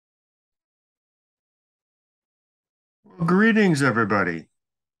Well, greetings, everybody.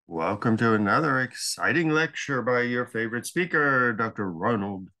 Welcome to another exciting lecture by your favorite speaker, Dr.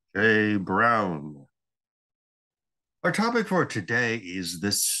 Ronald J. Brown. Our topic for today is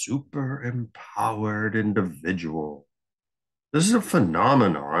the super empowered individual. This is a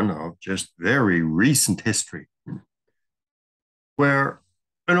phenomenon of just very recent history where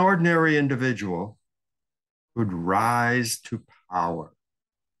an ordinary individual could rise to power.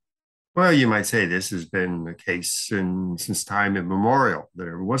 Well, you might say this has been the case since time immemorial, that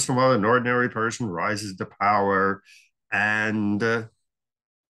every once in a while an ordinary person rises to power and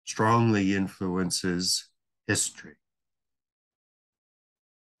strongly influences history.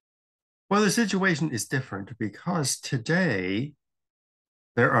 Well, the situation is different because today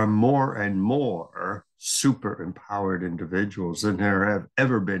there are more and more super empowered individuals than there have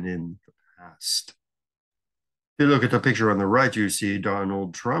ever been in the past. If you look at the picture on the right, you see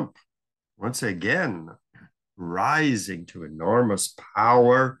Donald Trump once again rising to enormous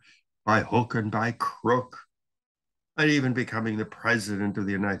power by hook and by crook, and even becoming the president of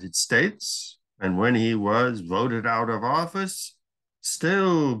the United States. And when he was voted out of office,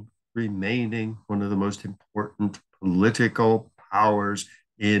 still remaining one of the most important political powers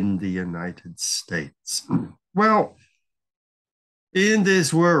in the United States. Well, in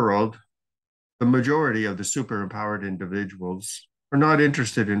this world, the majority of the super empowered individuals are not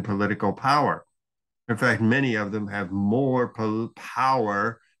interested in political power. In fact, many of them have more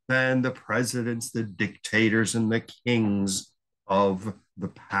power than the presidents, the dictators, and the kings of the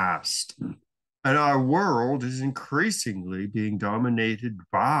past. And our world is increasingly being dominated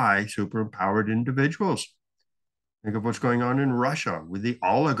by super-empowered individuals. Think of what's going on in Russia with the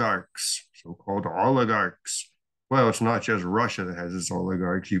oligarchs, so-called oligarchs. Well, it's not just Russia that has its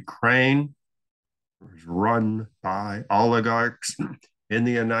oligarchs. Ukraine is run by oligarchs. In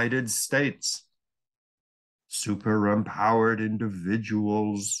the United States, super empowered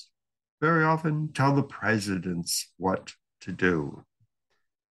individuals very often tell the presidents what to do.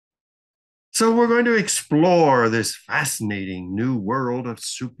 So we're going to explore this fascinating new world of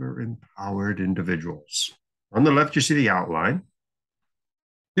super empowered individuals. On the left, you see the outline.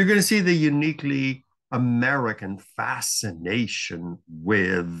 You're going to see the uniquely American fascination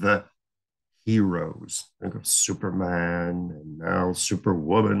with heroes. Think of Superman and now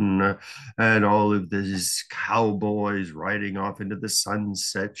Superwoman and all of these cowboys riding off into the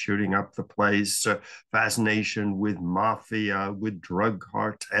sunset, shooting up the place, fascination with mafia, with drug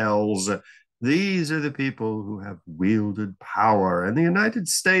cartels. These are the people who have wielded power. And the United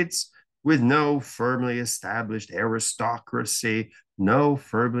States, with no firmly established aristocracy, no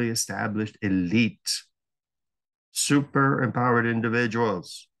firmly established elite, super empowered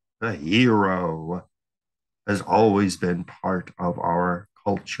individuals, the hero, has always been part of our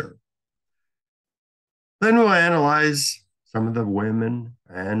culture. Then we'll analyze some of the women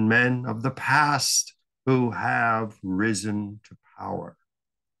and men of the past who have risen to power.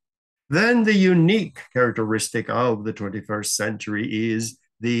 Then the unique characteristic of the 21st century is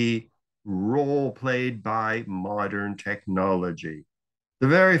the role played by modern technology. The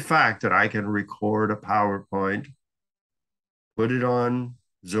very fact that I can record a PowerPoint, put it on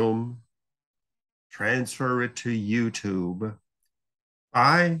Zoom, transfer it to YouTube,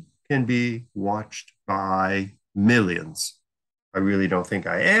 I can be watched by millions. I really don't think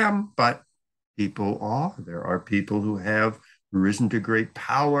I am, but people are. There are people who have risen to great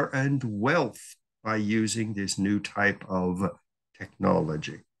power and wealth by using this new type of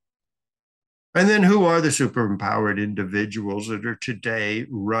technology. And then who are the super empowered individuals that are today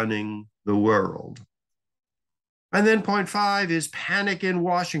running the world? And then point five is panic in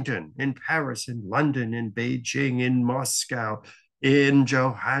Washington, in Paris, in London, in Beijing, in Moscow, in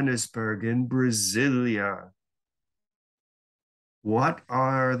Johannesburg, in Brasilia. What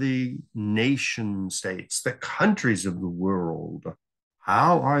are the nation states, the countries of the world?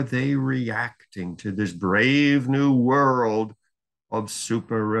 How are they reacting to this brave new world of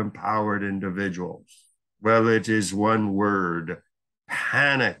super empowered individuals? Well, it is one word: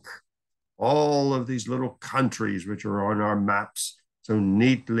 panic. All of these little countries, which are on our maps, so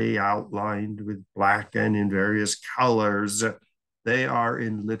neatly outlined with black and in various colors, they are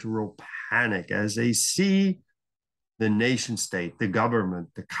in literal panic as they see the nation state, the government,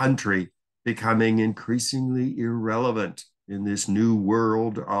 the country becoming increasingly irrelevant in this new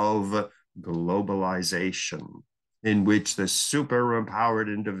world of globalization, in which the super empowered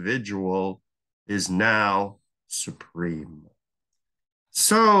individual is now supreme.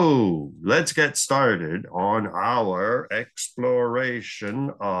 So let's get started on our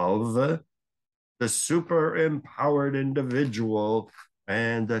exploration of the super empowered individual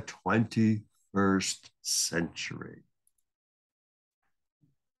and the 21st century.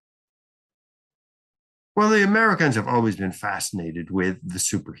 Well, the Americans have always been fascinated with the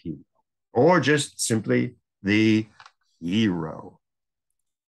superhero, or just simply the hero.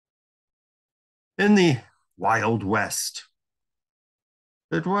 In the Wild West,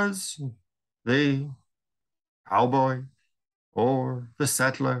 it was the cowboy or the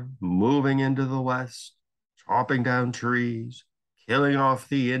settler moving into the West, chopping down trees, killing off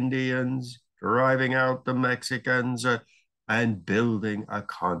the Indians, driving out the Mexicans, and building a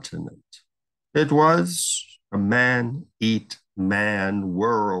continent. It was a man eat man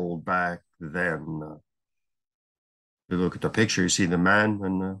world back then. You look at the picture, you see the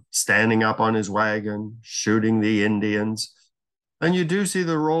man standing up on his wagon, shooting the Indians. And you do see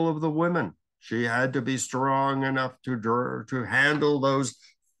the role of the women. She had to be strong enough to handle those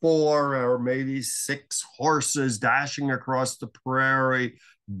 4 or maybe 6 horses dashing across the prairie,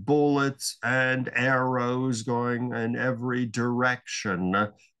 bullets and arrows going in every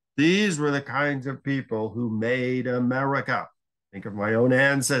direction. These were the kinds of people who made America. Think of my own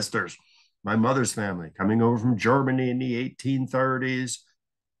ancestors, my mother's family coming over from Germany in the 1830s,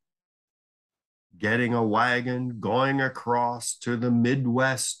 getting a wagon, going across to the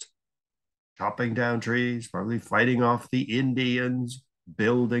Midwest, chopping down trees, probably fighting off the Indians,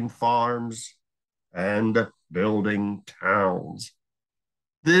 building farms, and building towns.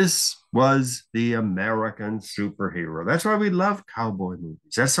 This was the American superhero. That's why we love cowboy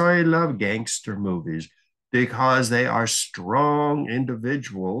movies. That's why we love gangster movies, because they are strong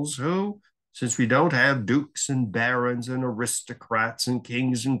individuals who, since we don't have dukes and barons and aristocrats and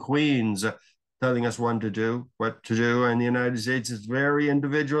kings and queens telling us what to do, in the United States is very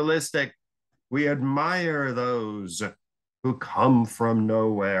individualistic. We admire those who come from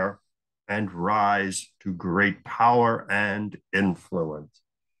nowhere and rise to great power and influence.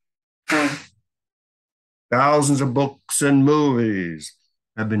 Thousands of books and movies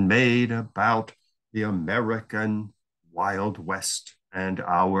have been made about the American Wild West and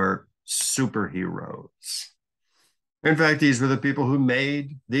our superheroes. In fact, these were the people who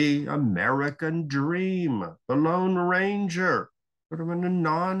made the American dream, the Lone Ranger, sort of an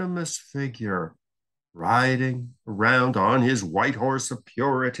anonymous figure riding around on his white horse of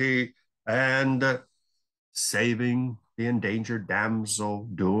purity and saving the endangered damsel,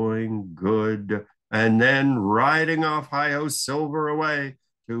 doing good, and then riding off Hi-Ho Silver away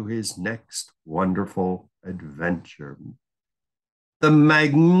to his next wonderful adventure. The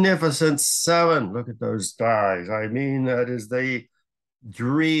Magnificent Seven. Look at those guys. I mean, that is the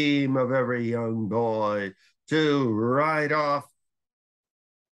dream of every young boy to ride off,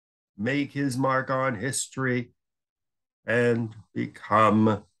 make his mark on history, and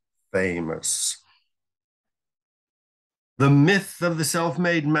become famous. The myth of the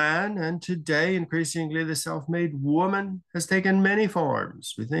self-made man, and today increasingly the self-made woman, has taken many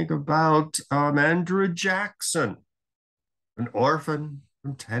forms. We think about Andrew Jackson, an orphan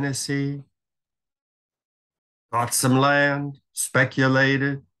from Tennessee, got some land,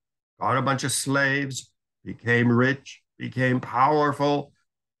 speculated, got a bunch of slaves, became rich, became powerful,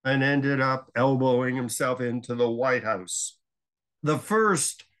 and ended up elbowing himself into the White House. The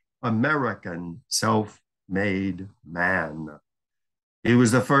first American self-made man. He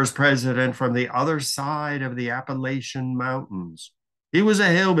was the first president from the other side of the Appalachian Mountains. He was a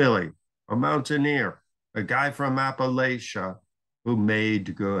hillbilly, a mountaineer, a guy from Appalachia who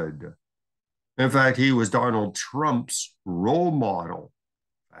made good. In fact, he was Donald Trump's role model.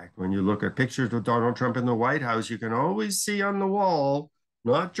 In fact, when you look at pictures of Donald Trump in the White House, you can always see on the wall,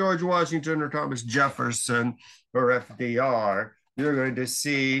 not George Washington or Thomas Jefferson or FDR, you're going to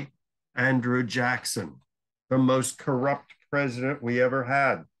see Andrew Jackson, the most corrupt president we ever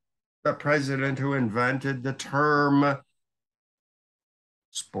had, the president who invented the term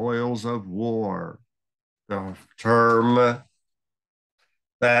spoils of war, the term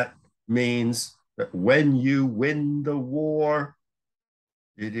that means that when you win the war,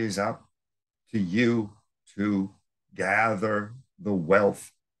 it is up to you to gather the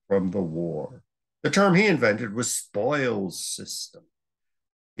wealth from the war. The term he invented was spoils system.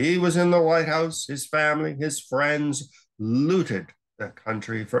 He was in the White House, his family, his friends looted the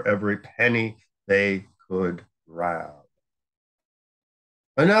country for every penny they could grab.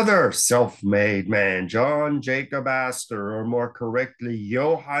 Another self-made man, John Jacob Astor, or more correctly,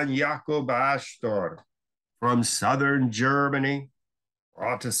 Johann Jakob Astor, from southern Germany,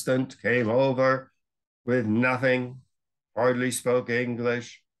 Protestant, came over with nothing, hardly spoke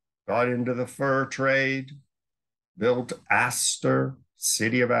English, got into the fur trade, built Astor,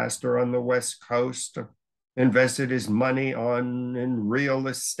 city of Astor on the West Coast, invested his money in real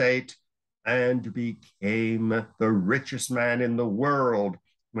estate, and became the richest man in the world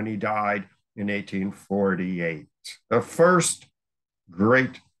when he died in 1848. The first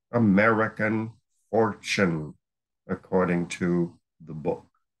great American fortune, according to the book.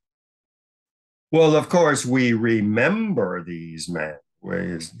 Well, of course, we remember these men.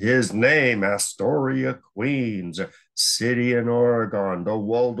 His name, Astoria, Queens, a city in Oregon, the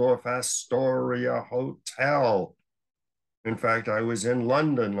Waldorf Astoria Hotel. In fact, I was in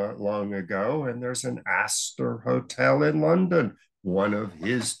London not long ago, and there's an Astor Hotel in London. One of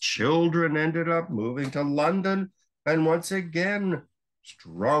his children ended up moving to London, and once again,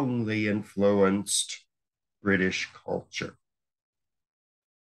 strongly influenced British culture.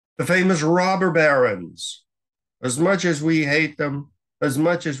 The famous robber barons, as much as we hate them, as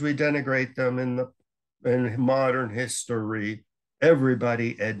much as we denigrate them in modern history,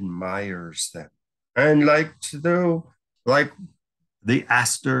 everybody admires them. And like the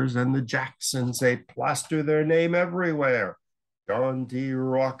Astors and the Jacksons, they plaster their name everywhere. John D.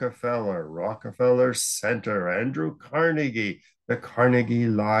 Rockefeller, Rockefeller Center, Andrew Carnegie, the Carnegie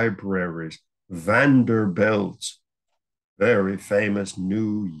Libraries, Vanderbilt, very famous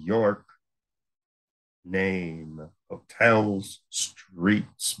New York name, hotels,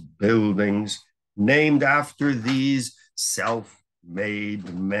 streets, buildings, named after these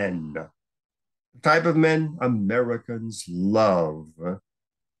self-made men. The type of men Americans love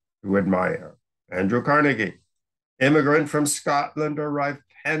to admire. Andrew Carnegie, immigrant from Scotland, arrived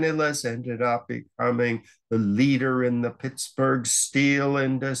penniless, ended up becoming the leader in the Pittsburgh steel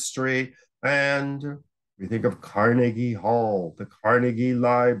industry. And we think of Carnegie Hall, the Carnegie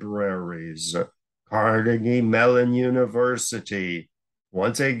Libraries, Carnegie Mellon University.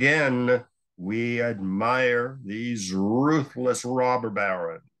 Once again, we admire these ruthless robber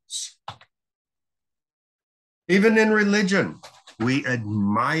barons. Even in religion, we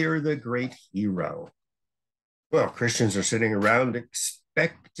admire the great hero. Well, Christians are sitting around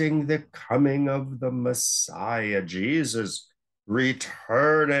expecting the coming of the Messiah, Jesus,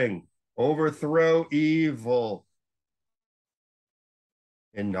 returning, overthrow evil,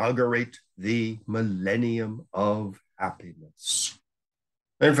 inaugurate the millennium of happiness.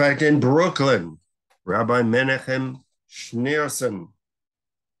 In fact, in Brooklyn, Rabbi Menachem Schneerson,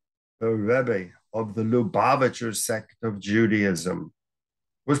 the Rebbe of the Lubavitcher sect of Judaism,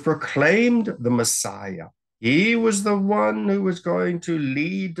 was proclaimed the Messiah. He was the one who was going to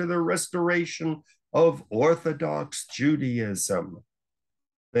lead to the restoration of Orthodox Judaism,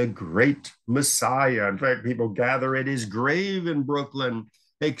 the great Messiah. In fact, people gather at his grave in Brooklyn,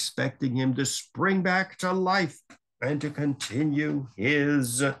 expecting him to spring back to life and to continue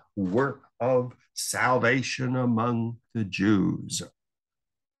his work of salvation among the Jews.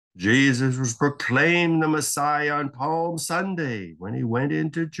 Jesus was proclaimed the Messiah on Palm Sunday when he went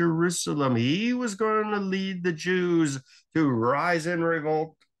into Jerusalem. He was going to lead the Jews to rise in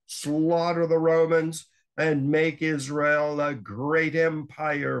revolt, slaughter the Romans, and make Israel a great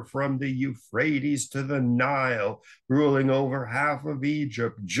empire from the Euphrates to the Nile, ruling over half of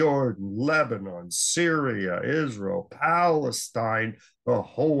Egypt, Jordan, Lebanon, Syria, Israel, Palestine, the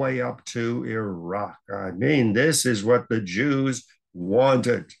whole way up to Iraq. I mean, this is what the Jews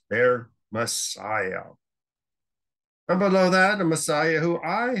wanted, their Messiah. And below that, a Messiah who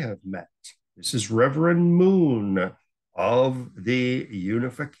I have met. This is Reverend Moon of the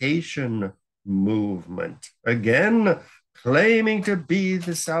Unification Movement. Again, claiming to be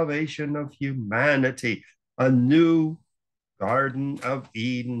the salvation of humanity. A new Garden of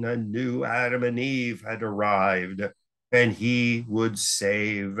Eden, a new Adam and Eve had arrived, and he would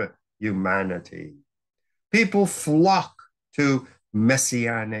save humanity. People flock to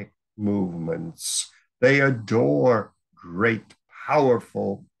messianic movements. They adore great,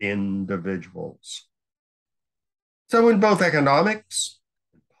 powerful individuals. So in both economics,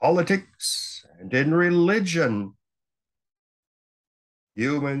 politics, and in religion,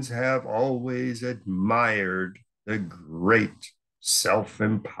 humans have always admired the great,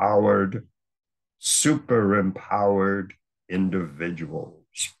 self-empowered, super-empowered individuals.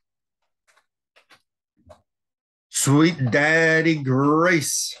 Sweet Daddy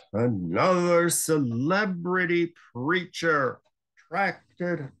Grace, another celebrity preacher,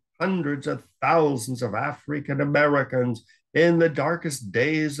 attracted hundreds of thousands of African Americans in the darkest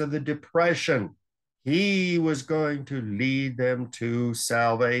days of the Depression. He was going to lead them to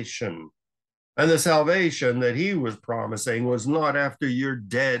salvation. And the salvation that he was promising was not after you're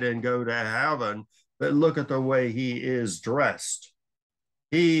dead and go to heaven, but look at the way he is dressed.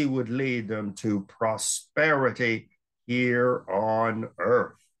 He would lead them to prosperity here on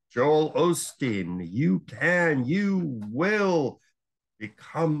earth. Joel Osteen, you will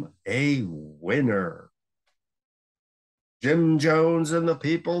become a winner. Jim Jones and the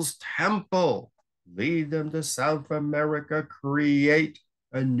People's Temple. Lead them to South America, create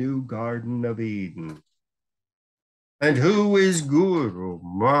a new Garden of Eden. And who is Guru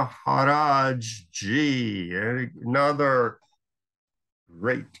Maharaj Ji? Another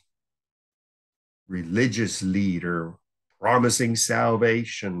great religious leader promising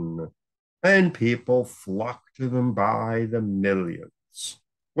salvation, and people flock to them by the millions.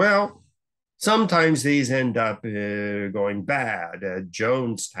 Well, sometimes these end up going bad. At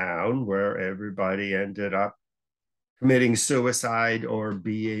Jonestown, where everybody ended up committing suicide or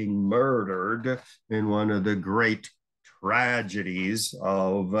being murdered in one of the great tragedies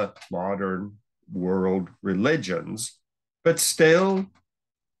of modern world religions. But still,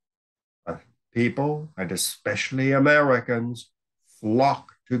 people, and especially Americans,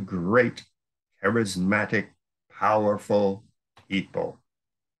 flock to great, charismatic, powerful people.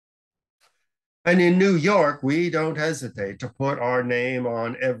 And in New York, we don't hesitate to put our name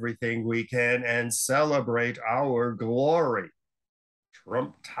on everything we can and celebrate our glory.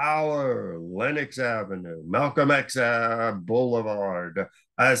 Trump Tower, Lenox Avenue, Malcolm X Boulevard,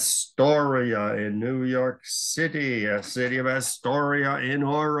 Astoria in New York City, a city of Astoria in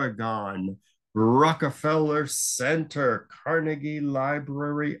Oregon, Rockefeller Center, Carnegie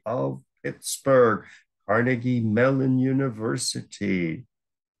Library of Pittsburgh, Carnegie Mellon University.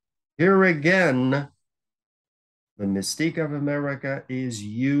 Here again, the mystique of America is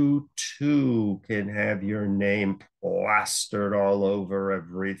you too can have your name plastered all over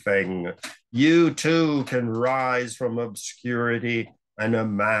everything. You too can rise from obscurity and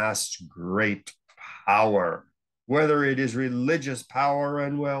amass great power, whether it is religious power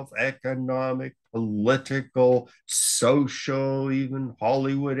and wealth, economic, political, social, even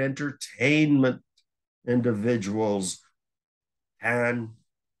Hollywood entertainment. Individuals can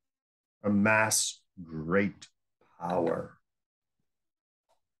amass great power.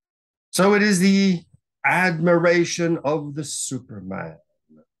 So it is the admiration of the Superman.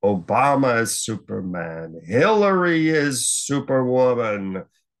 Obama is Superman. Hillary is Superwoman.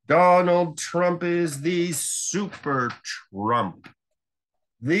 Donald Trump is the Super Trump.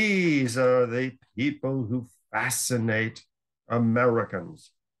 These are the people who fascinate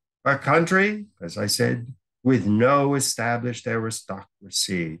Americans. A country, as I said, with no established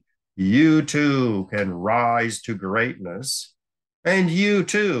aristocracy. You too can rise to greatness, and you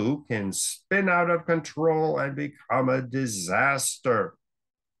too can spin out of control and become a disaster.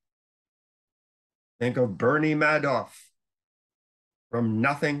 Think of Bernie Madoff, from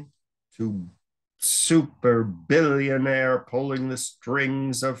nothing to super billionaire pulling the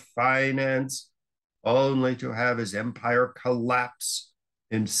strings of finance, only to have his empire collapse,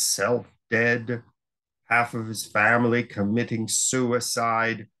 himself dead, half of his family committing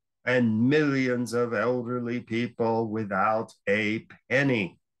suicide, and millions of elderly people without a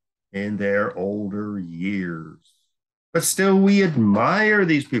penny in their older years. But still, we admire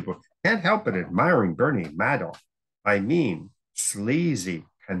these people. Can't help but admiring Bernie Madoff. I mean, sleazy,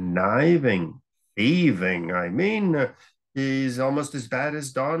 conniving, thieving. I mean, he's almost as bad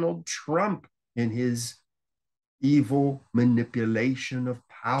as Donald Trump in his evil manipulation of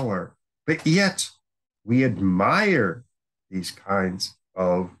power. But yet, we admire these kinds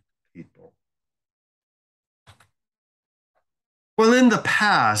of people. Well, in the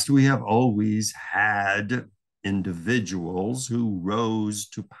past, we have always had individuals who rose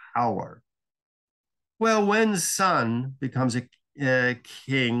to power. Well, when son becomes a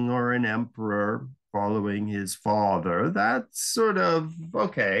king or an emperor following his father, that's sort of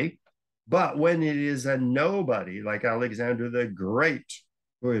okay. But when it is a nobody like Alexander the Great,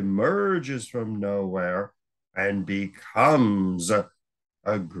 who emerges from nowhere and becomes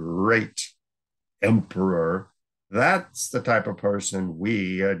a great emperor, that's the type of person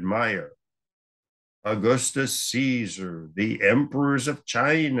we admire. Augustus Caesar, the emperors of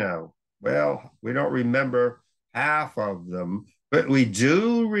China. Well, we don't remember half of them, but we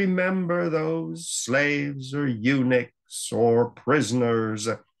do remember those slaves or eunuchs or prisoners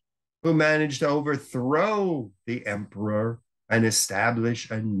who managed to overthrow the emperor and establish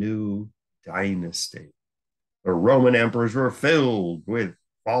a new dynasty. The Roman emperors were filled with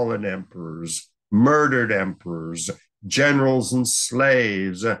fallen emperors, murdered emperors, generals, and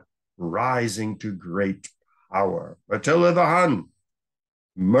slaves rising to great power. Attila the Hun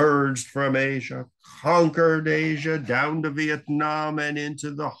merged from Asia, conquered Asia down to Vietnam and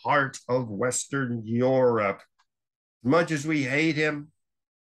into the heart of Western Europe. As much as we hate him,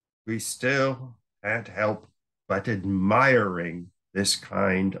 we still can't help but admiring this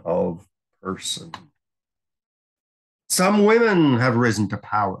kind of person. Some women have risen to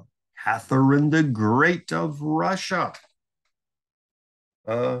power. Catherine the Great of Russia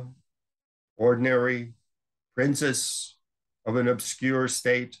a ordinary princess of an obscure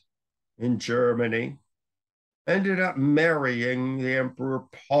state in Germany, ended up marrying the Emperor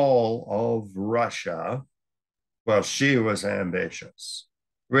Paul of Russia. Well, she was ambitious.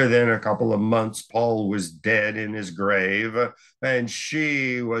 Within a couple of months, Paul was dead in his grave, and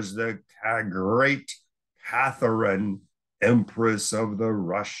she was the great Catherine, Empress of the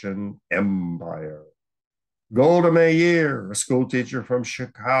Russian Empire. Golda Meir, a schoolteacher from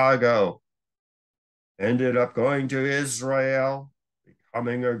Chicago, ended up going to Israel,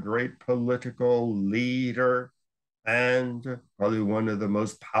 becoming a great political leader, and probably one of the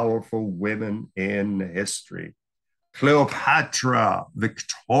most powerful women in history. Cleopatra,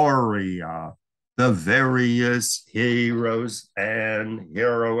 Victoria, the various heroes and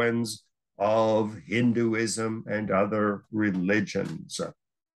heroines of Hinduism and other religions.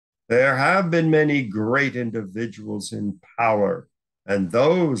 There have been many great individuals in power, and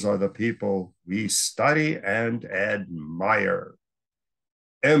those are the people we study and admire.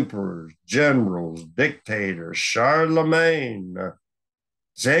 Emperors, generals, dictators, Charlemagne,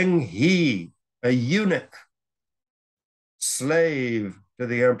 Zheng He, a eunuch, slave to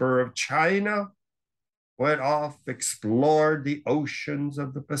the Emperor of China, went off, explored the oceans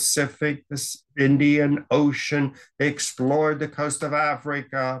of the Pacific, the Indian Ocean, explored the coast of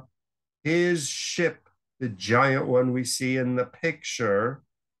Africa. His ship, the giant one we see in the picture,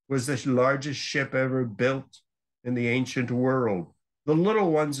 was the largest ship ever built in the ancient world. The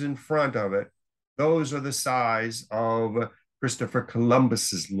little ones in front of it, those are the size of Christopher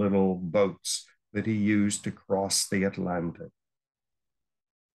Columbus's little boats that he used to cross the Atlantic.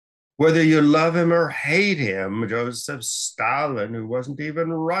 Whether you love him or hate him, Joseph Stalin, who wasn't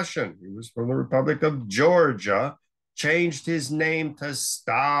even Russian, he was from the Republic of Georgia, changed his name to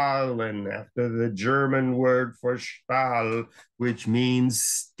Stalin after the German word for Stahl, which means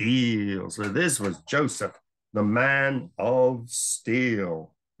steel. So this was Joseph, the man of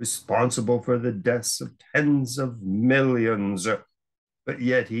steel, responsible for the deaths of tens of millions. But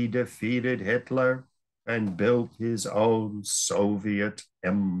yet he defeated Hitler and built his own Soviet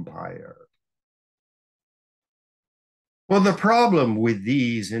empire. Well, the problem with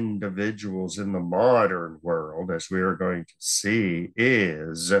these individuals in the modern world, as we are going to see,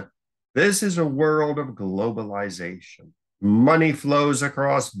 is this is a world of globalization. Money flows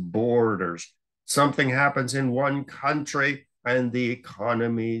across borders. Something happens in one country, and the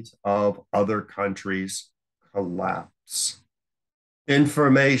economies of other countries collapse.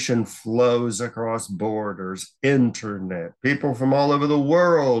 Information flows across borders, internet. People from all over the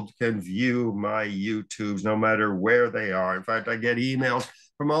world can view my YouTubes no matter where they are. In fact, I get emails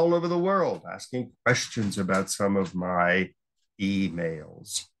from all over the world asking questions about some of my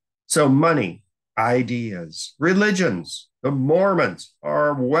emails. So, money, ideas, religions, the Mormons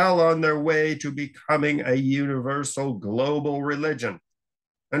are well on their way to becoming a universal global religion.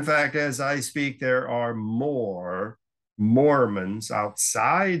 In fact, as I speak, there are more Mormons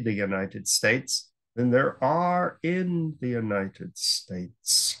outside the United States than there are in the United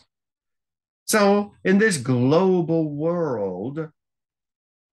States. So, in this global world,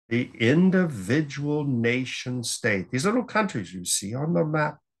 the individual nation state, these little countries you see on the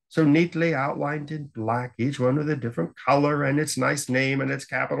map, so neatly outlined in black, each one with a different color and its nice name and its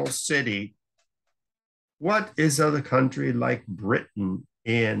capital city. What is a country like Britain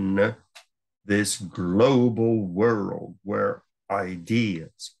in this global world where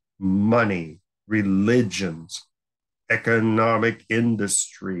ideas, money, religions, economic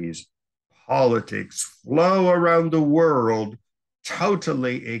industries, politics flow around the world,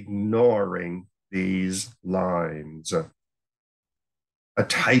 totally ignoring these lines? A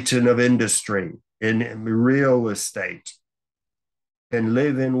titan of industry in real estate can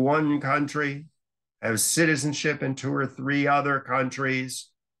live in one country, have citizenship in two or three other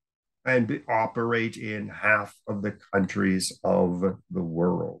countries, and operate in half of the countries of the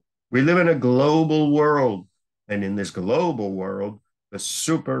world. We live in a global world, and in this global world, the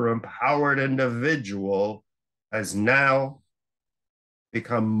super empowered individual has now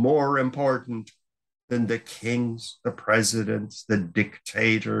become more important than the kings, the presidents, the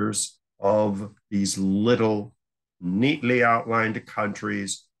dictators of these little, neatly outlined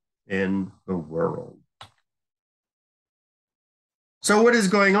countries in the world. So, what is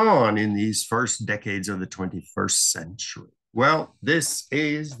going on in these first decades of the 21st century? Well, this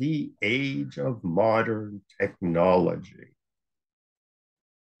is the age of modern technology.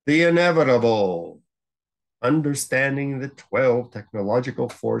 The inevitable, understanding the 12 technological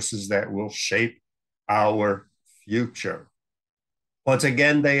forces that will shape our future. Once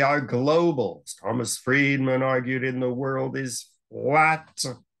again, they are global. As Thomas Friedman argued, in the world is flat.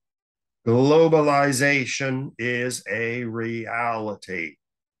 Globalization is a reality.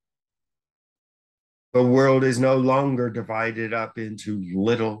 The world is no longer divided up into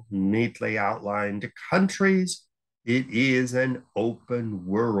little, neatly outlined countries. It is an open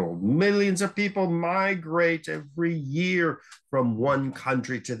world. Millions of people migrate every year from one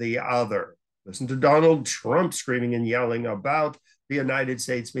country to the other. Listen to Donald Trump screaming and yelling about the United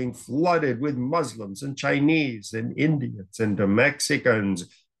States being flooded with Muslims and Chinese and Indians and Mexicans.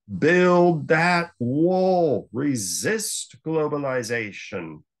 Build that wall. Resist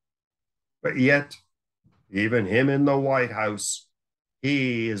globalization. But yet, even him in the White House,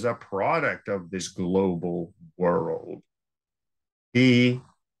 he is a product of this global world. He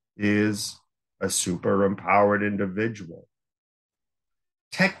is a super empowered individual.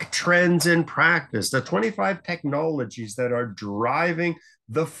 Tech trends in practice, the 25 technologies that are driving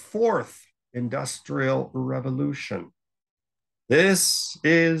the fourth industrial revolution. This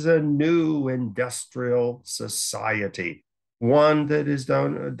is a new industrial society, one that is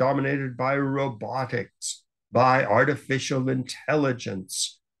dominated by robotics, by artificial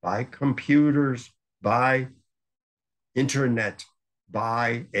intelligence, by computers, by internet,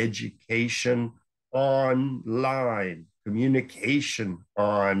 by education online, communication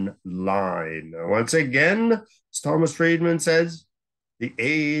online. Once again, as Thomas Friedman says, the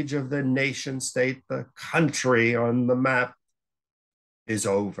age of the nation state, the country on the map, is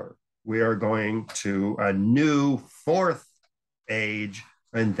over. We are going to a new fourth age,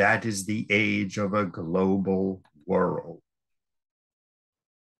 and that is the age of a global world.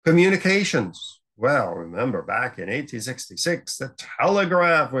 Communications. Well, remember back in 1866, the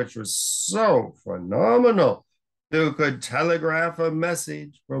telegraph, which was so phenomenal. You could telegraph a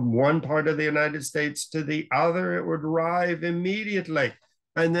message from one part of the United States to the other. It would arrive immediately.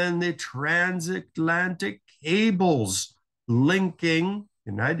 And then the transatlantic cables linking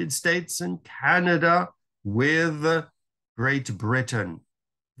United States and Canada with Great Britain.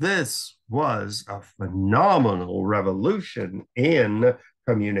 This was a phenomenal revolution in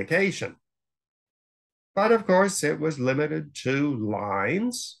communication. But of course, it was limited to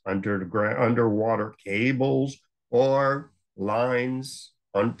lines, underwater cables, or lines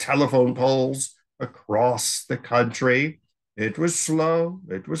on telephone poles across the country. It was slow,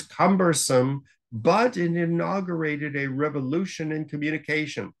 it was cumbersome, but it inaugurated a revolution in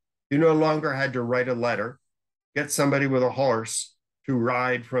communication. You no longer had to write a letter, get somebody with a horse to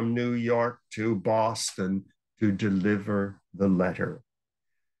ride from New York to Boston to deliver the letter.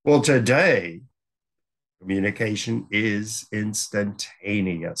 Well, today, communication is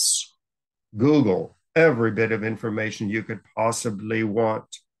instantaneous. Google every bit of information you could possibly want.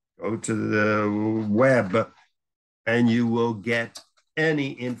 Go to the web and you will get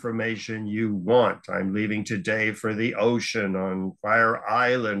any information you want. I'm leaving today for the ocean on Fire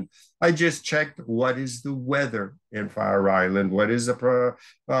Island. I just checked what is the weather in Fire Island. What is the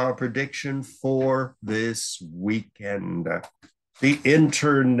prediction for this weekend? The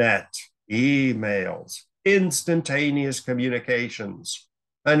internet, emails, instantaneous communications.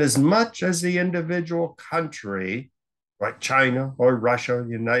 And as much as the individual country, like China or Russia,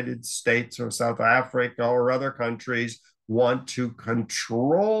 United States or South Africa or other countries, want to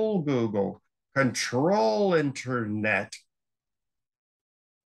control Google, control internet,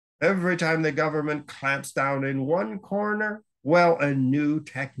 every time the government clamps down in one corner, well, a new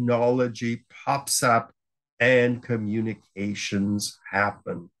technology pops up and communications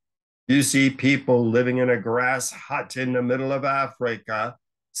happen. You see people living in a grass hut in the middle of Africa,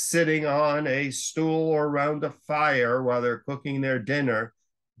 sitting on a stool or around a fire while they're cooking their dinner,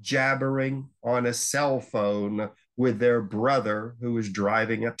 jabbering on a cell phone with their brother who is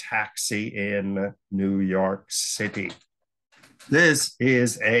driving a taxi in New York City. This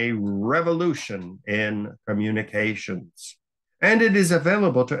is a revolution in communications, and it is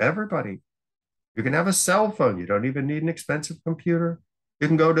available to everybody. You can have a cell phone. You don't even need an expensive computer. You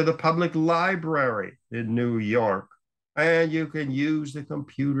can go to the public library in New York, and you can use the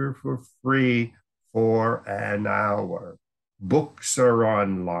computer for free for an hour. Books are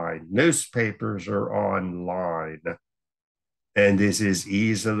online. Newspapers are online. And this is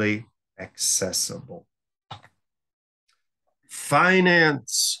easily accessible.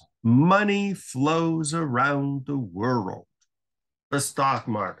 Finance. Money flows around the world. The stock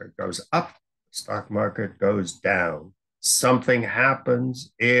market goes up, the stock market goes down. Something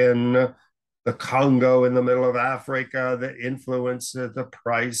happens in the Congo in the middle of Africa that influences the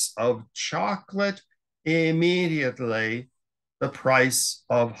price of chocolate. Immediately, the price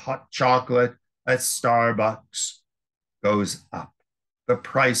of hot chocolate at Starbucks goes up. The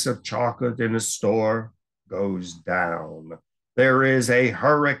price of chocolate in a store goes down. there is a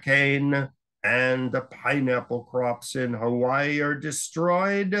hurricane and the pineapple crops in Hawaii are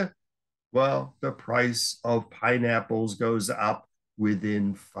destroyed, well, the price of pineapples goes up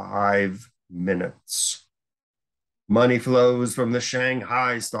within 5 minutes. Money flows from the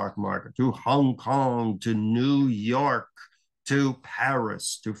Shanghai stock market to Hong Kong, to New York, to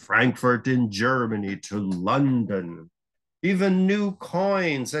Paris, to Frankfurt in Germany, to London. Even new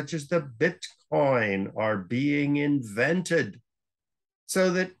coins, such as the Bitcoin, are being invented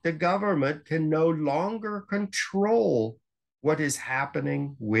so that the government can no longer control what is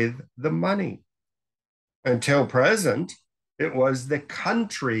happening with the money. Until present, it was the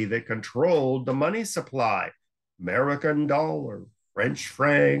country that controlled the money supply. American dollar, French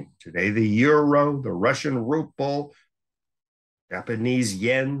franc, today the euro, the Russian ruble, Japanese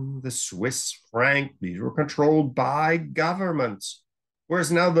yen, the Swiss franc. These were controlled by governments.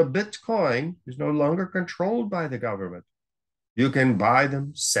 Whereas now the Bitcoin is no longer controlled by the government. You can buy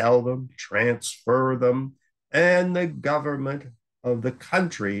them, sell them, transfer them, and the government of the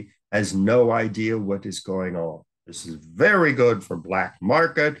country has no idea what is going on. This is very good for black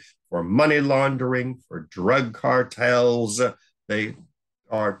market, for money laundering, for drug cartels. They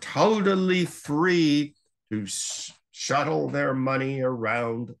are totally free to shuttle their money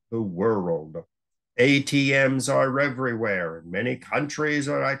around the world. ATMs are everywhere. In many countries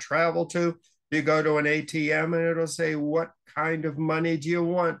that I travel to, you go to an ATM and it'll say, what kind of money do you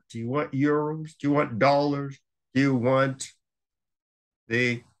want? Do you want euros? Do you want dollars? Do you want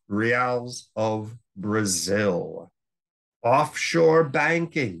the reals of Brazil? Offshore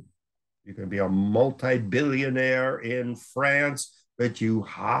banking. You can be a multi-billionaire in France, but you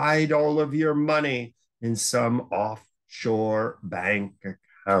hide all of your money in some offshore bank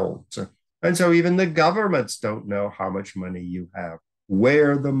account. And so even the governments don't know how much money you have,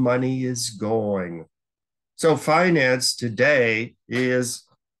 where the money is going. So finance today is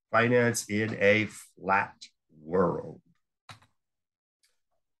finance in a flat world.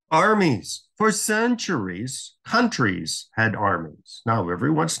 Armies. For centuries, countries had armies. Now, every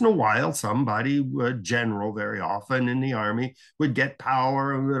once in a while, somebody, a general very often in the army, would get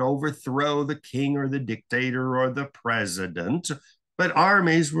power and would overthrow the king or the dictator or the president. But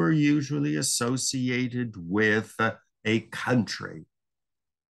armies were usually associated with a country.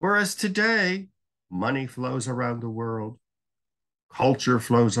 Whereas today, money flows around the world, culture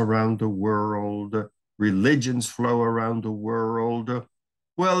flows around the world, religions flow around the world.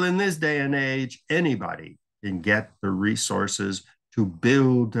 Well, in this day and age, anybody can get the resources to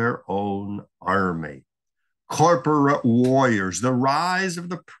build their own army. Corporate warriors, the rise of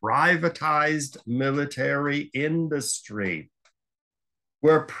the privatized military industry,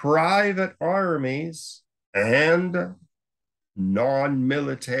 where private armies and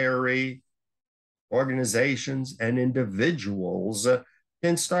non-military organizations and individuals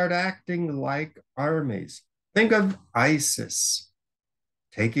can start acting like armies. Think of ISIS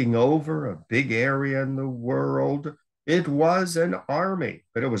taking over a big area in the world. It was an army,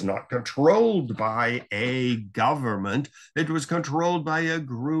 but it was not controlled by a government. It was controlled by a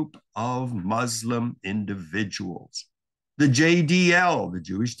group of Muslim individuals. The JDL, the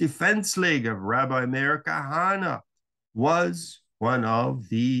Jewish Defense League of Rabbi Meir Kahane, was one of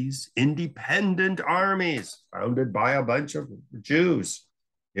these independent armies founded by a bunch of Jews.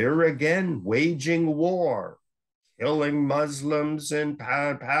 Here again, waging war, killing Muslims in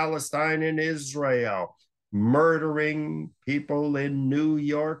Palestine and Israel, murdering people in New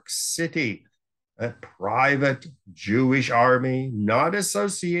York City. A private Jewish army not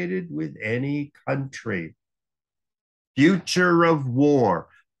associated with any country. Future of war,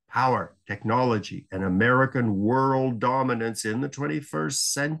 power, technology, and American world dominance in the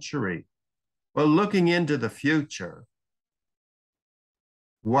 21st century. Well, looking into the future,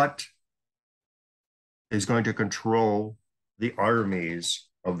 what is going to control the armies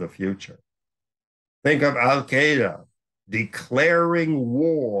of the future? Think of Al-Qaeda declaring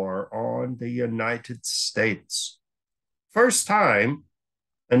war on the United States. First time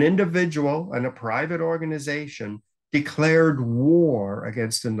an individual and a private organization declared war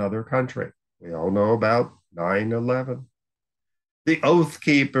against another country. We all know about 9/11. The Oath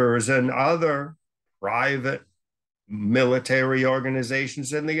Keepers and other private military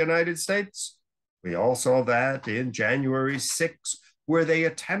organizations in the United States. We all saw that in January 6th, where they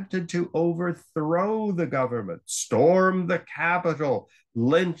attempted to overthrow the government, storm the Capitol,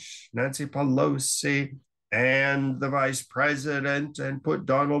 lynch Nancy Pelosi and the vice president, and put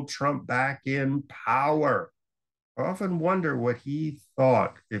Donald Trump back in power. I often wonder what he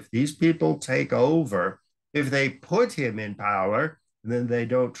thought. If these people take over, if they put him in power, and then they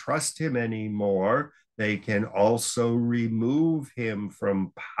don't trust him anymore, they can also remove him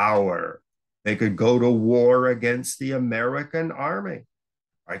from power. They could go to war against the American army.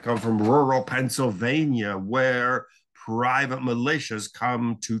 I come from rural Pennsylvania where private militias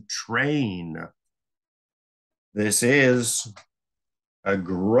come to train. This is a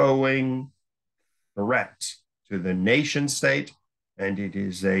growing threat to the nation state, and it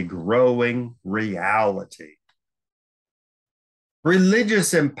is a growing reality.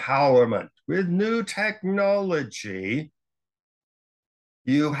 Religious empowerment with new technology.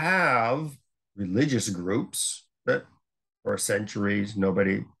 You have religious groups that for centuries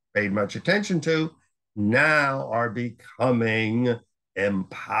nobody paid much attention to, now are becoming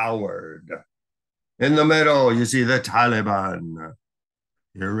empowered. In the middle, you see the Taliban.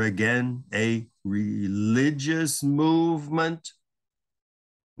 Here again, a religious movement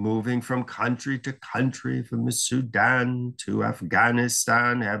moving from country to country, from the Sudan to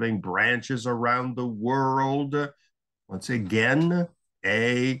Afghanistan, having branches around the world. Once again,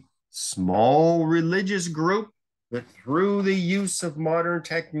 a small religious group that through the use of modern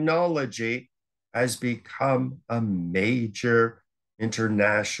technology has become a major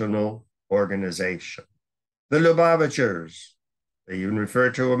international organization. The Lubavitchers, they even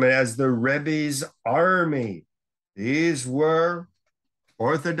refer to them as the Rebbe's army. These were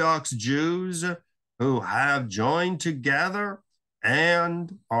Orthodox Jews who have joined together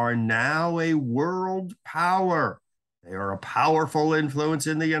and are now a world power. They are a powerful influence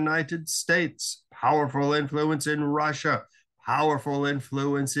in the United States, powerful influence in Russia, powerful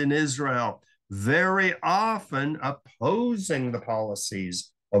influence in Israel, very often opposing the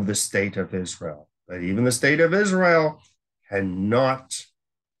policies of the state of Israel. But even the state of Israel cannot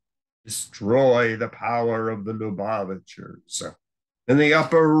destroy the power of the Lubavitchers. In the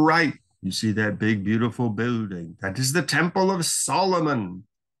upper right, you see that big, beautiful building. That is the Temple of Solomon,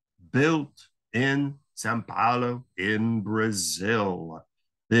 built in São Paulo, in Brazil.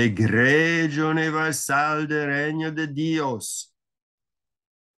 The Igreja Universal de Reino de Dios,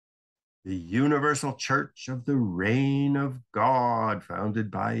 the Universal Church of the Reign of God, founded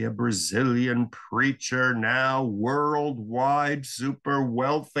by a Brazilian preacher, now worldwide, super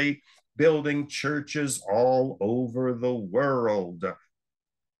wealthy, building churches all over the world.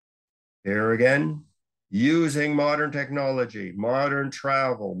 Here again, using modern technology, modern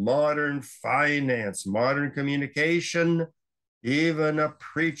travel, modern finance, modern communication, even a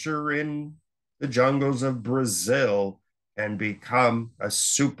preacher in the jungles of Brazil can become a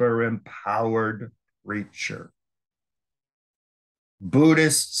super empowered preacher.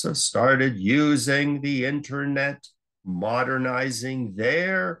 Buddhists have started using the internet, modernizing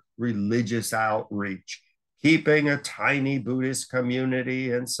their religious outreach, keeping a tiny Buddhist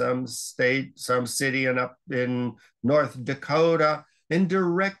community in some state, some city and up in North Dakota in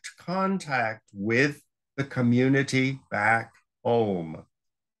direct contact with the community back home.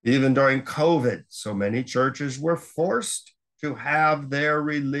 Even during COVID, so many churches were forced to have their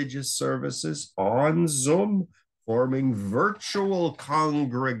religious services on Zoom, forming virtual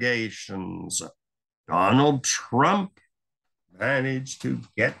congregations. Donald Trump managed to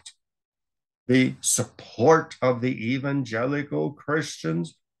get the support of the evangelical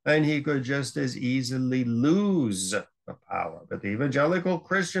Christians, and he could just as easily lose the power. But the evangelical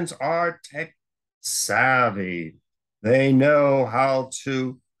Christians are tech savvy. They know how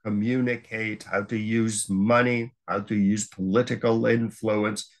to communicate, how to use money, how to use political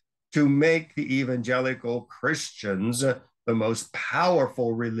influence to make the evangelical Christians the most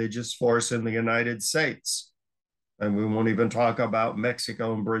powerful religious force in the United States. And we won't even talk about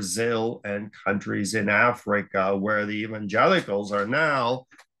Mexico and Brazil and countries in Africa where the evangelicals are now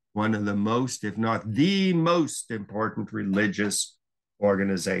one of the most, if not the most important religious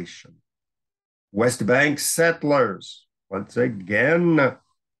organization. West Bank settlers, once again,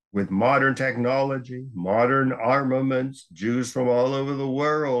 with modern technology, modern armaments, Jews from all over the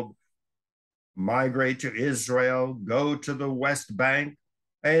world migrate to Israel, go to the West Bank,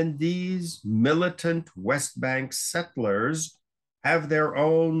 and these militant West Bank settlers have their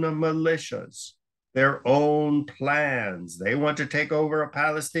own militias, their own plans. They want to take over a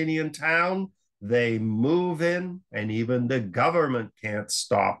Palestinian town. They move in, and even the government can't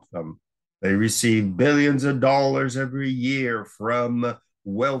stop them. They receive billions of dollars every year from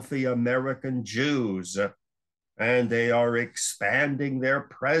wealthy American Jews, and they are expanding their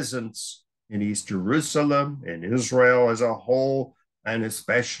presence in East Jerusalem, in Israel as a whole, and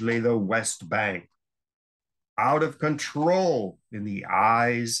especially the West Bank. Out of control in the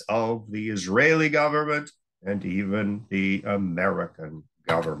eyes of the Israeli government and even the American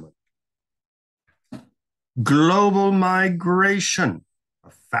government. Global migration, a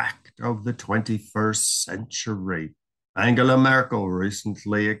fact of the 21st century. Angela Merkel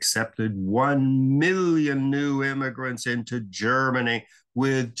recently accepted 1 million new immigrants into Germany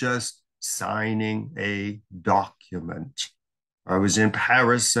with just signing a document. I was in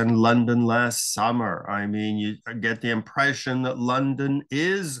Paris and London last summer. I mean, you get the impression that London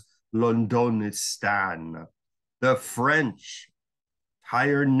is Londonistan. The French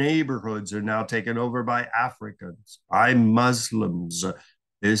entire neighborhoods are now taken over by Africans, by Muslims.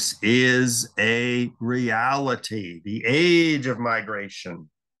 This is a reality, the age of migration.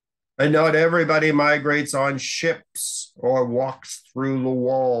 And not everybody migrates on ships or walks through the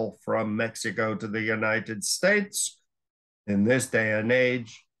wall from Mexico to the United States. In this day and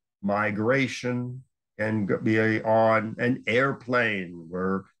age, migration can be on an airplane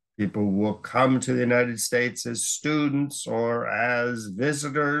where people will come to the United States as students or as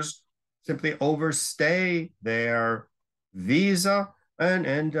visitors, simply overstay their visa and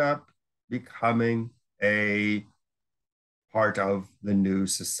end up becoming a part of the new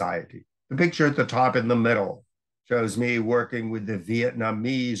society. The picture at the top in the middle shows me working with the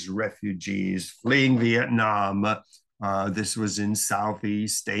Vietnamese refugees fleeing Vietnam. This was in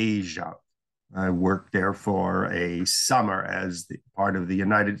Southeast Asia. I worked there for a summer as part of the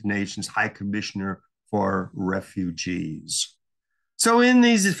United Nations High Commissioner for Refugees. So, in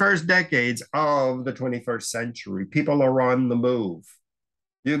these first decades of the 21st century, people are on the move.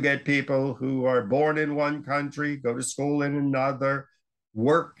 You get people who are born in one country, go to school in another,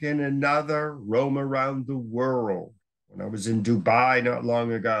 work in another, roam around the world. When I was in Dubai not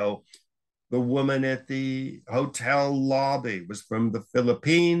long ago, the woman at the hotel lobby was from the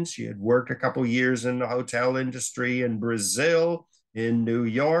Philippines. She had worked a couple years in the hotel industry in Brazil, in New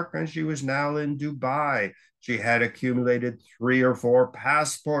York, and she was now in Dubai. She had accumulated 3 or 4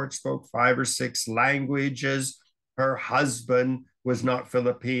 passports, spoke 5 or 6 languages. Her husband was not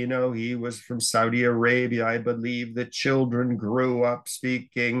Filipino. He was from Saudi Arabia. I believe the children grew up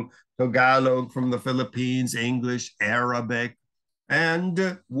speaking Tagalog from the Philippines, English, Arabic,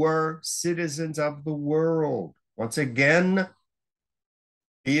 and were citizens of the world. Once again,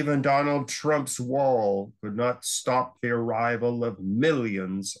 even Donald Trump's wall could not stop the arrival of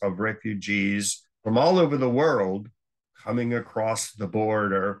millions of refugees from all over the world coming across the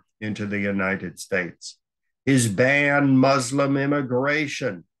border into the United States. His ban Muslim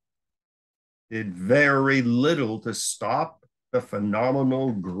immigration did very little to stop the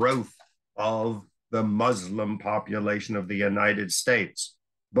phenomenal growth of the Muslim population of the United States,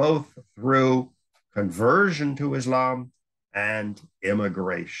 both through conversion to Islam and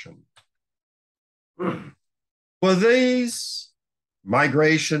immigration. Well, these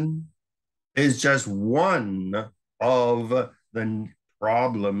migration is just one of the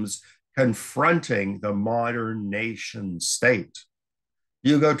problems confronting the modern nation state.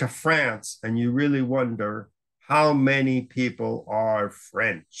 You go to France and you really wonder how many people are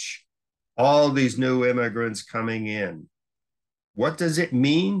French. All these new immigrants coming in. What does it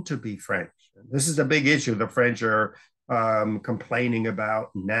mean to be French? This is a big issue the French are complaining about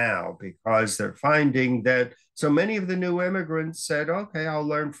now because they're finding that so many of the new immigrants said, okay, I'll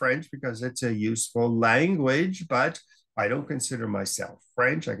learn French because it's a useful language, but I don't consider myself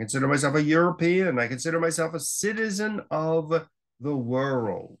French. I consider myself a European. I consider myself a citizen of the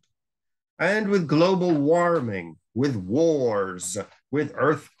world. And with global warming, with wars, with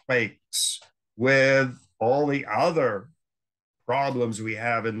earthquakes, with all the other problems we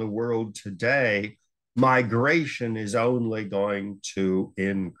have in the world today, migration is only going to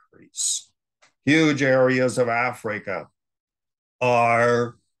increase. Huge areas of Africa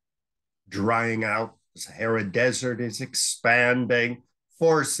are drying out. The Sahara Desert is expanding,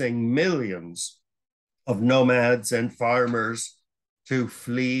 forcing millions of nomads and farmers to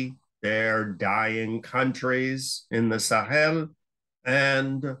flee their dying countries in the Sahel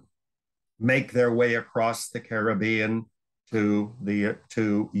and make their way across the Caribbean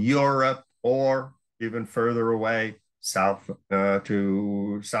to Europe or even further away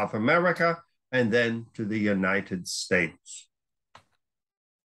to South America and then to the United States.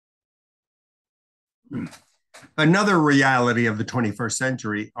 Another reality of the 21st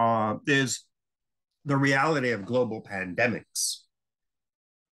century is the reality of global pandemics,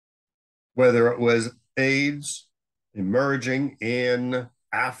 whether it was AIDS emerging in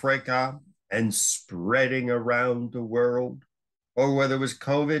Africa and spreading around the world, or whether it was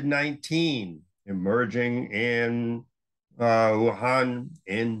COVID-19 emerging in Wuhan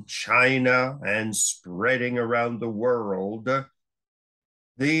in China and spreading around the world.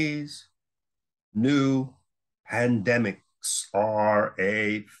 These new pandemic books are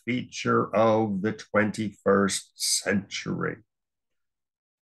a feature of the 21st century.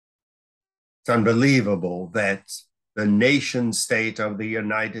 It's unbelievable that the nation state of the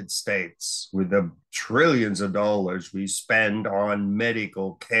United States, with the trillions of dollars we spend on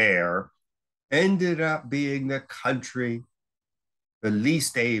medical care, ended up being the country the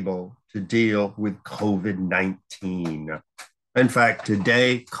least able to deal with COVID-19. In fact,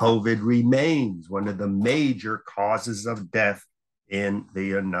 today, COVID remains one of the major causes of death in the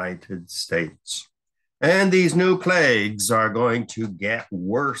United States. And these new plagues are going to get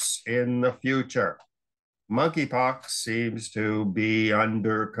worse in the future. Monkeypox seems to be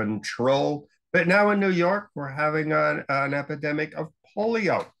under control, but now in New York, we're having an epidemic of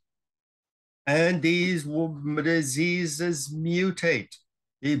polio. And these diseases mutate.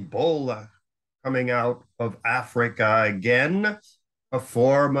 Ebola coming out of Africa again, a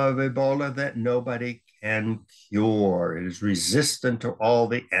form of Ebola that nobody can cure. It is resistant to all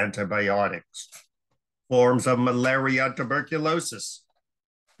the antibiotics. Forms of malaria and tuberculosis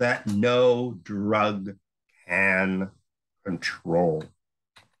that no drug can control.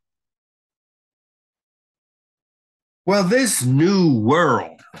 Well, this new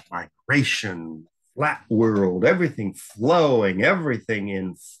world of migration, flat world, everything flowing, everything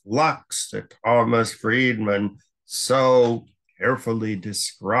in flux that Thomas Friedman so carefully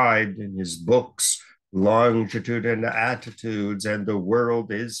described in his books, Longitude and Attitudes, and The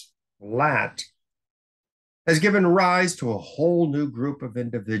World is Flat, has given rise to a whole new group of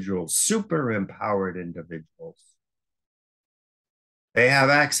individuals, super empowered individuals. They have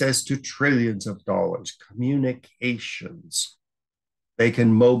access to trillions of dollars, communications. They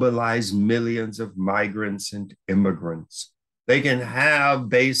can mobilize millions of migrants and immigrants. They can have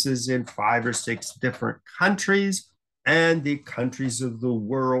bases in 5 or 6 different countries, and the countries of the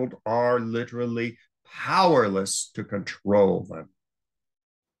world are literally powerless to control them.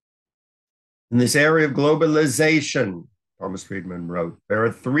 In this area of globalization, Thomas Friedman wrote, there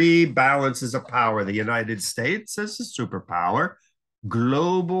are 3 balances of power. The United States as a superpower,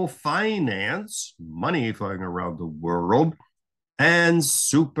 global finance, money flowing around the world, and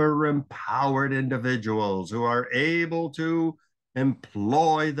super empowered individuals who are able to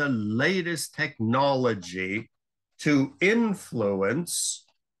employ the latest technology to influence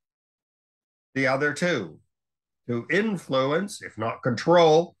the other 2, to influence, if not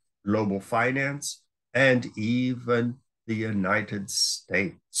control, global finance and even the United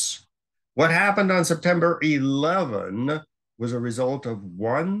States. What happened on September 11 was a result of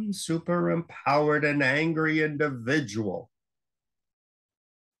one super empowered and angry individual.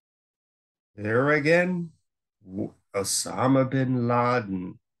 There again, Osama bin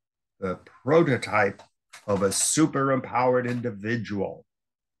Laden, the prototype of a super empowered individual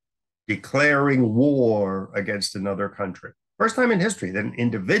declaring war against another country. First time in history that an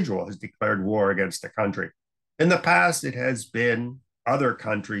individual has declared war against a country. In the past, it has been other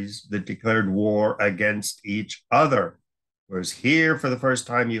countries that declared war against each other. Whereas here, for the first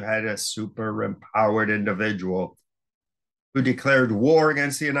time, you had a super empowered individual who declared war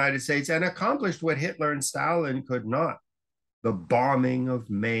against the United States and accomplished what Hitler and Stalin could not, the bombing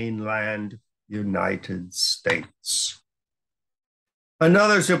of mainland United States.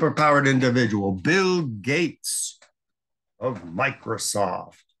 Another superpowered individual, Bill Gates of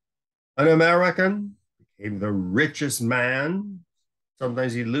Microsoft, an American, became the richest man.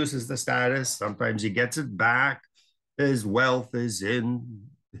 Sometimes he loses the status, sometimes he gets it back. His wealth is in,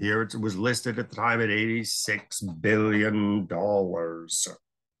 here it was listed at the time at $86 billion.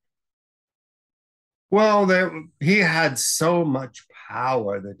 Well, he had so much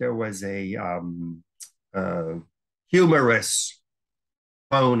power that there was a humorous,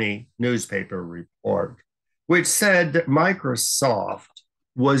 phony newspaper report which said that Microsoft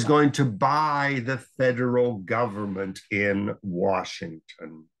was going to buy the federal government in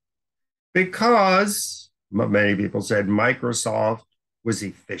Washington because many people said Microsoft was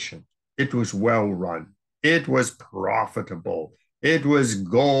efficient. It was well run. It was profitable. It was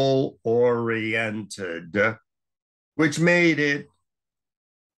goal-oriented, which made it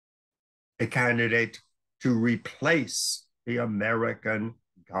a candidate to replace the American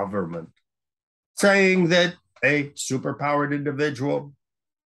government, saying that a superpowered individual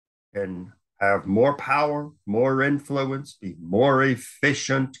can have more power, more influence, be more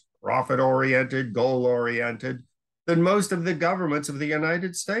efficient, profit-oriented, goal-oriented than most of the governments of the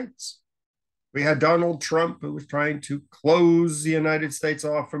United States. We had Donald Trump, who was trying to close the United States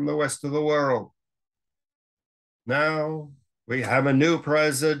off from the rest of the world. Now we have a new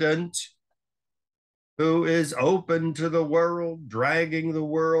president who is open to the world, dragging the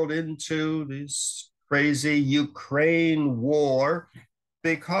world into this crazy Ukraine war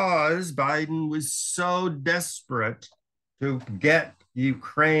because Biden was so desperate to get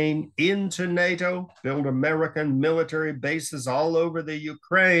Ukraine into NATO, build American military bases all over the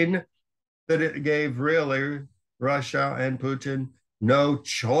Ukraine, that it gave really Russia and Putin no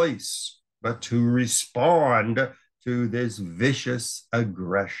choice but to respond to this vicious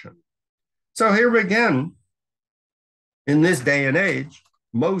aggression. So here again, in this day and age,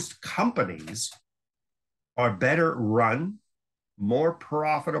 most companies are better run, more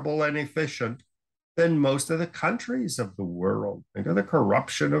profitable and efficient than most of the countries of the world. Think of the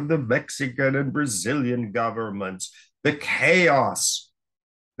corruption of the Mexican and Brazilian governments, the chaos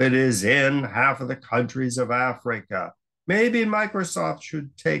that is in half of the countries of Africa. Maybe Microsoft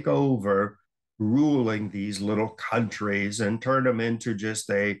should take over ruling these little countries and turn them into just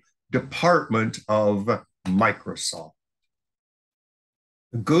a department of Microsoft.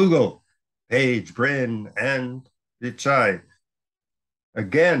 Google, Page, Brin, and Pichai.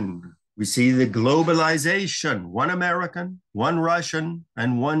 Again, we see the globalization, one American, one Russian,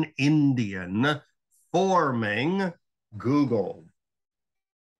 and one Indian forming Google.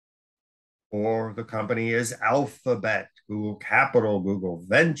 Or the company is Alphabet, Google Capital, Google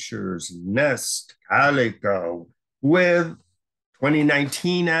Ventures, Nest, Calico, with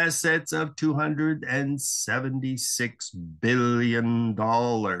 2019 assets of $276 billion.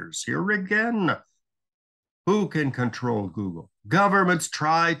 Here again, who can control Google? Governments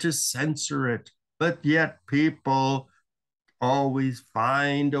try to censor it, but yet people always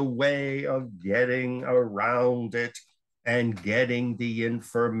find a way of getting around it and getting the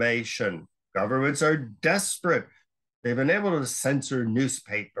information. Governments are desperate. They've been able to censor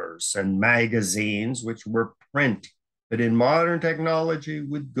newspapers and magazines, which were print. But in modern technology,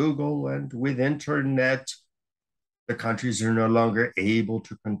 with Google and with internet, the countries are no longer able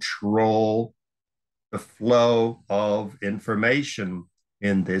to control the flow of information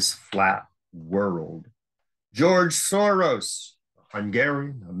in this flat world. George Soros, a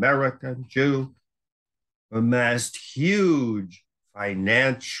Hungarian American Jew, amassed huge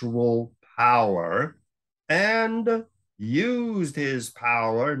financial power and used his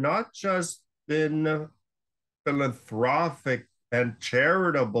power not just in philanthropic and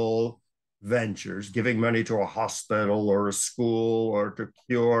charitable ventures, giving money to a hospital or a school or to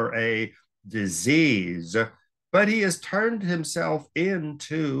cure a disease, but he has turned himself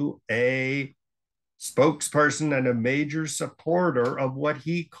into a spokesperson and a major supporter of what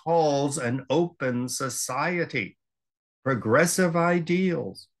he calls an open society, progressive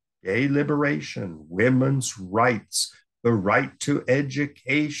ideals, gay liberation, women's rights, the right to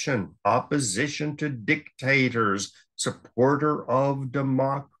education, opposition to dictators, supporter of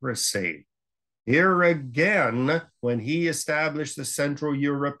democracy. Here again, when he established the Central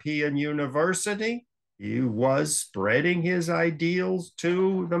European University, he was spreading his ideals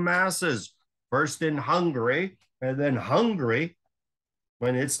to the masses, first in Hungary, and then Hungary,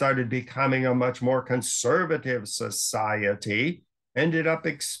 when it started becoming a much more conservative society, ended up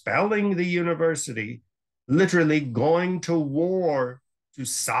expelling the university, literally going to war to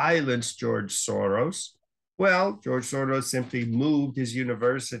silence George Soros. Well, George Soros simply moved his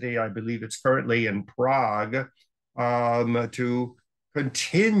university, I believe it's currently in Prague, to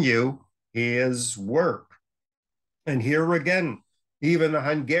continue his work. And here again, even the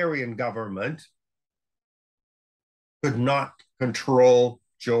Hungarian government could not control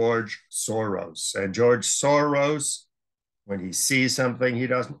George Soros. And George Soros, when he sees something he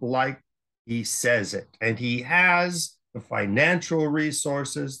doesn't like, he says it. And he has the financial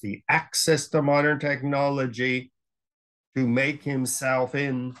resources, the access to modern technology to make himself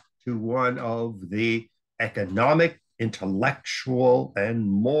into one of the economic, intellectual, and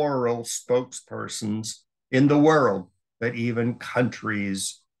moral spokespersons in the world that even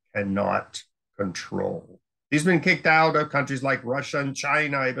countries cannot control. He's been kicked out of countries like Russia and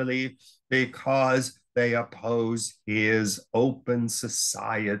China, I believe, because they oppose his open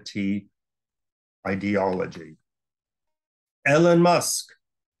society ideology. Elon Musk,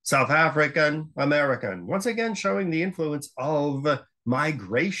 South African American, once again showing the influence of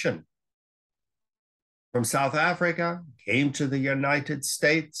migration. From South Africa, came to the United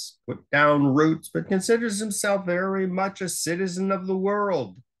States, put down roots, but considers himself very much a citizen of the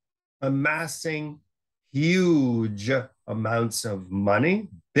world, amassing huge amounts of money,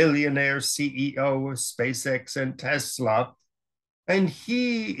 billionaire CEO of SpaceX and Tesla, and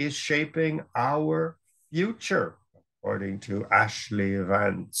he is shaping our future, according to Ashley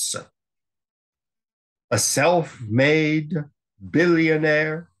Vance. A self-made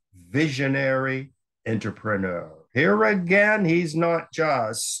billionaire, visionary entrepreneur. Here again, he's not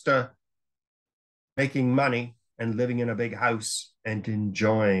just making money and living in a big house and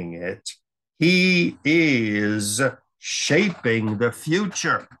enjoying it. He is shaping the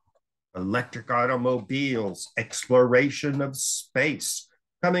future. Electric automobiles, exploration of space,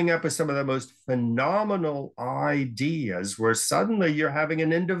 coming up with some of the most phenomenal ideas where suddenly you're having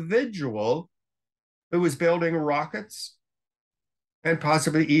an individual who is building rockets and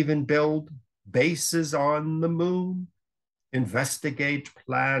possibly even build bases on the moon, investigate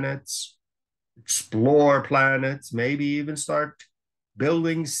planets, explore planets, maybe even start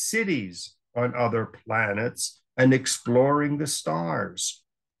building cities on other planets and exploring the stars.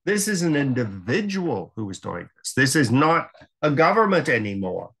 This is an individual who is doing this. This is not a government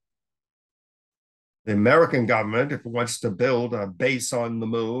anymore. The American government, if it wants to build a base on the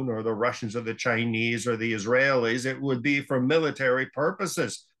moon, or the Russians or the Chinese or the Israelis, it would be for military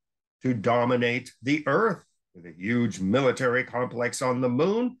purposes to dominate the Earth with a huge military complex on the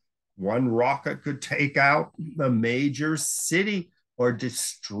moon. One rocket could take out a major city or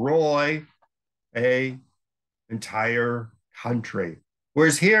destroy an entire country.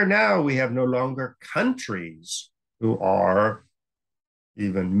 Whereas here now we have no longer countries who are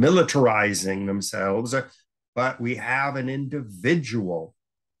even militarizing themselves, but we have an individual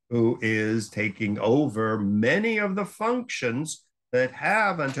who is taking over many of the functions that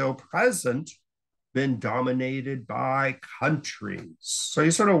have until present been dominated by countries. So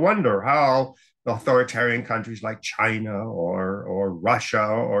you sort of wonder how authoritarian countries like China or Russia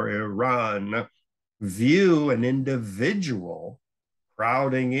or Iran view an individual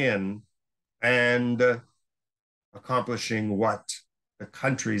crowding in and accomplishing what the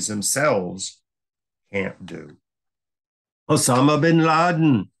countries themselves can't do. Osama bin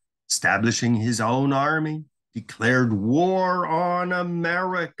Laden, establishing his own army, declared war on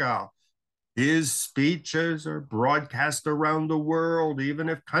America. His speeches are broadcast around the world, even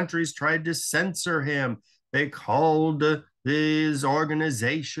if countries tried to censor him. They called these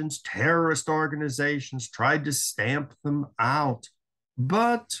organizations terrorist organizations, tried to stamp them out.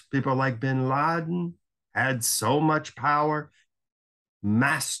 But people like bin Laden had so much power,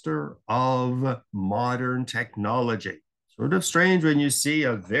 master of modern technology. Sort of strange when you see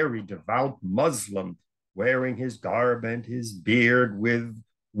a very devout Muslim wearing his garb and his beard, with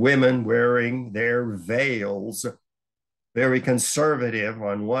women wearing their veils, very conservative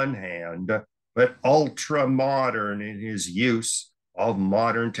on one hand, but ultra modern in his use of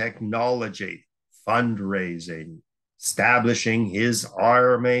modern technology, fundraising, establishing his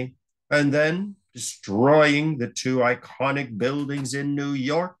army, and then destroying the two iconic buildings in New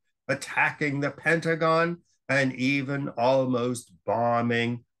York, attacking the Pentagon, and even almost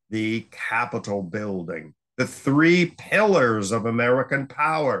bombing the Capitol building. The three pillars of American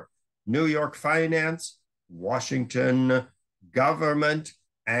power: New York finance, Washington government,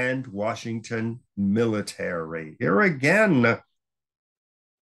 and Washington military. Here again,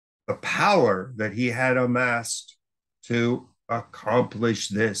 the power that he had amassed to accomplish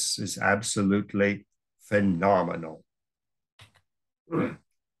this is absolutely phenomenal. Oprah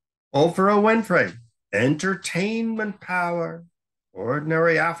Winfrey, entertainment power,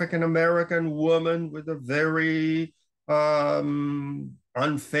 ordinary African-American woman with a very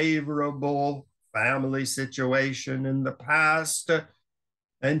unfavorable family situation in the past,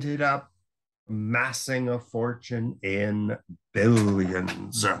 ended up amassing a fortune in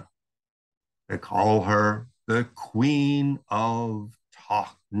billions. They call her the Queen of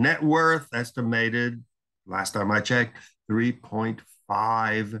Talk. Net worth estimated, last time I checked,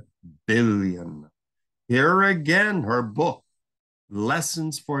 3.5 billion. Here again, her book,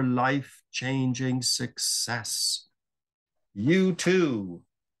 Lessons for Life-Changing Success. You too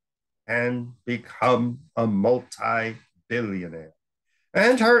can become a multi-billionaire.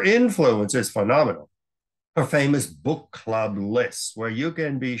 And her influence is phenomenal. Her famous book club list, where you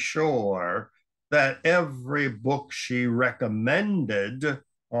can be sure that every book she recommended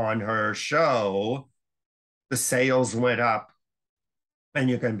on her show, the sales went up, and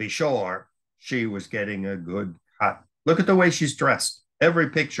you can be sure she was getting a good cut. Look at the way she's dressed. Every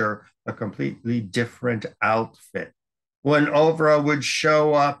picture, a completely different outfit. When Oprah would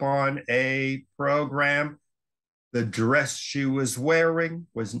show up on a program, the dress she was wearing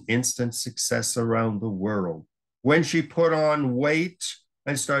was an instant success around the world. When she put on weight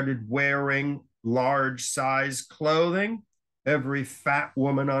and started wearing large size clothing, every fat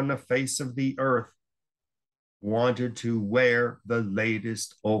woman on the face of the earth wanted to wear the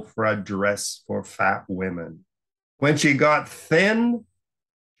latest Oprah dress for fat women. When she got thin,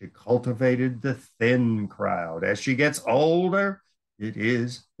 she cultivated the thin crowd. As she gets older, it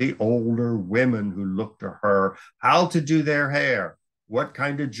is the older women who look to her how to do their hair, what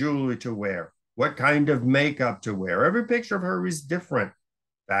kind of jewelry to wear, what kind of makeup to wear. Every picture of her is different.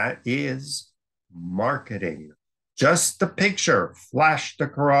 That is marketing. Just the picture flashed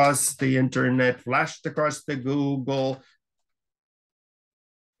across the internet, flashed across the Google,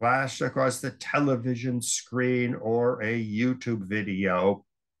 flashed across the television screen or a YouTube video,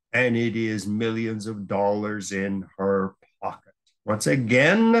 and it is millions of dollars in her pocket. Once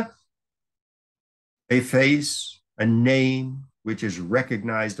again, a face, a name which is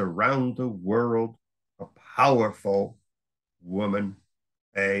recognized around the world, a powerful woman,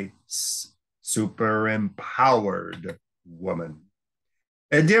 a super empowered woman.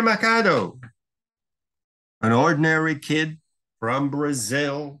 Edir Mercado, an ordinary kid from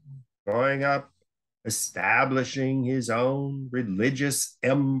Brazil, growing up, establishing his own religious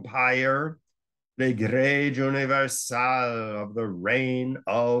empire, the Igreja Universal of the Reign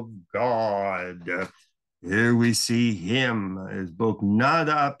of God. Here we see him as book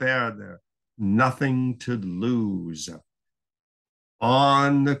nada a perder, nothing to lose.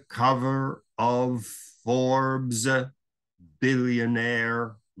 On the cover of Forbes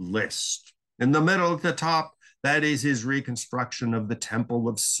billionaire list. In the middle at the top, that is his reconstruction of the Temple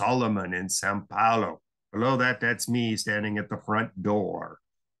of Solomon in Sao Paulo. Below that, that's me standing at the front door.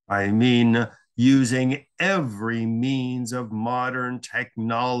 I mean, using every means of modern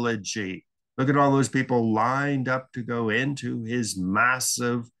technology. Look at all those people lined up to go into his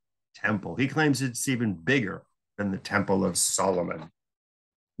massive temple. He claims it's even bigger than the Temple of Solomon.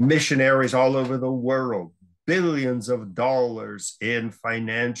 Missionaries all over the world, billions of dollars in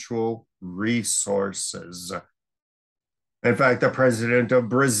financial resources. In fact, the president of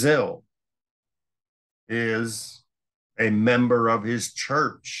Brazil is a member of his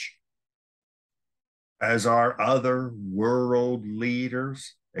church, as are other world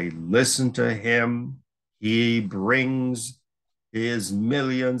leaders. They listen to him. He brings his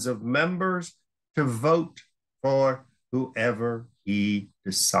millions of members to vote for whoever he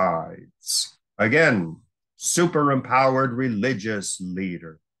decides. Again, super empowered religious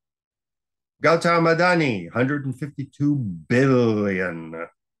leader. Gautam Adani, 152 billion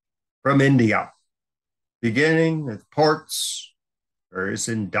from India, beginning with ports, various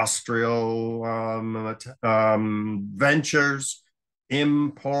industrial ventures,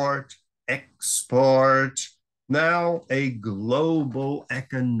 import, export, now a global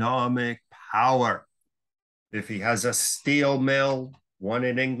economic power. If he has a steel mill, one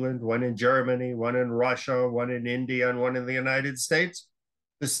in England, one in Germany, one in Russia, one in India, and one in the United States,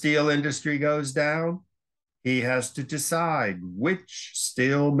 the steel industry goes down. He has to decide, which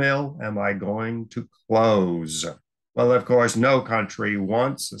steel mill am I going to close? Well, of course, no country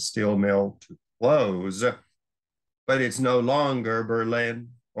wants a steel mill to close, but it's no longer Berlin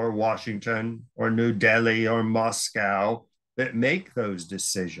or Washington or New Delhi or Moscow that make those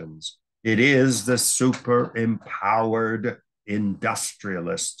decisions. It is the super empowered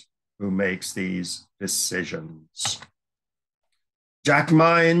industrialist who makes these decisions. Jack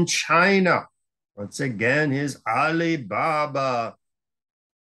Ma in China, once again, his Alibaba,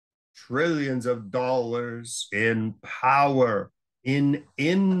 trillions of dollars in power, in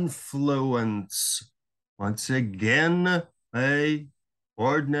influence. Once again, a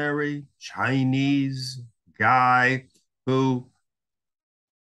ordinary Chinese guy who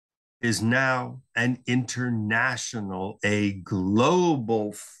is now an international, a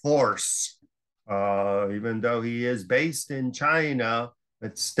global force. Even though he is based in China,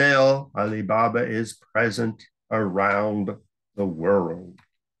 but still Alibaba is present around the world.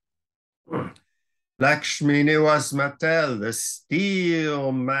 Lakshmi Niwas Mittal, the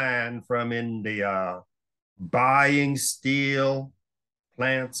steel man from India, buying steel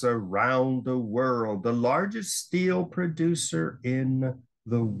plants around the world, the largest steel producer in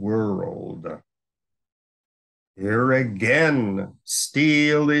the world. Here again,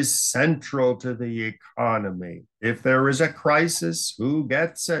 steel is central to the economy. If there is a crisis, who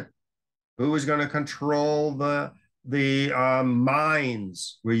gets it? Who is going to control the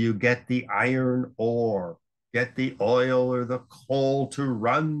mines where you get the iron ore, get the oil or the coal to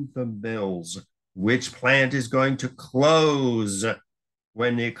run the mills? Which plant is going to close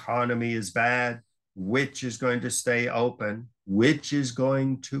when the economy is bad? Which is going to stay open? Which is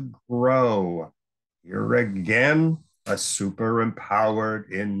going to grow? Here again, a super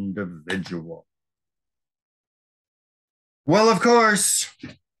empowered individual. Well, of course,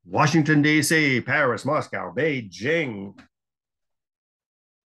 Washington, D.C., Paris, Moscow, Beijing,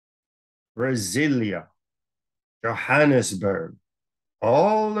 Brasilia, Johannesburg,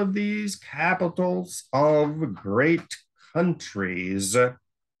 all of these capitals of great countries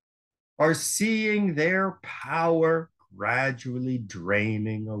are seeing their power gradually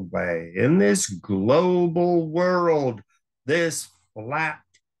draining away. In this global world, this flat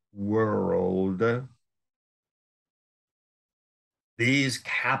world, these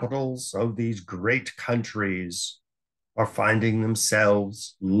capitals of these great countries are finding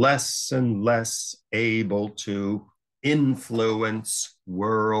themselves less and less able to influence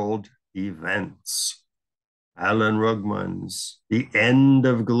world events. Alan Rugman's The End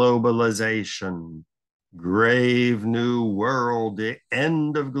of Globalization, Grave New World, The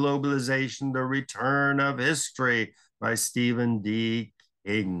End of Globalization, The Return of History by Stephen D.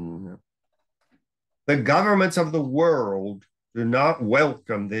 King. The governments of the world do not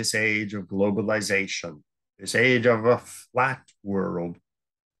welcome this age of globalization, this age of a flat world,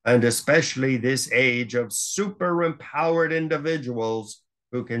 and especially this age of super empowered individuals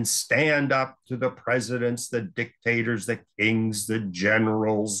who can stand up to the presidents, the dictators, the kings, the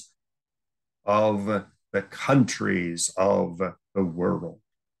generals of the countries of the world.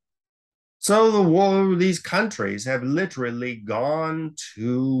 So these countries have literally gone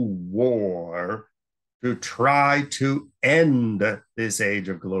to war to try to end this age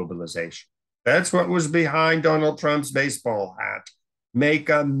of globalization. That's what was behind Donald Trump's baseball hat. Make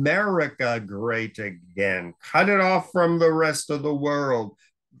America great again. Cut it off from the rest of the world.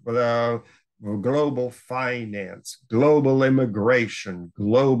 Global finance, global immigration,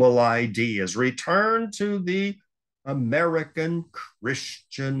 global ideas. Return to the American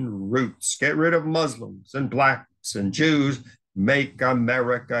Christian roots. Get rid of Muslims and blacks and Jews. Make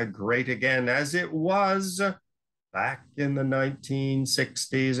America great again as it was back in the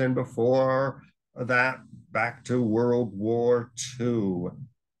 1960s and before that, back to World War II.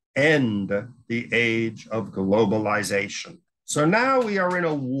 End the age of globalization. So now we are in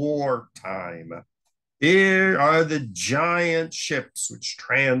a wartime. Here are the giant ships which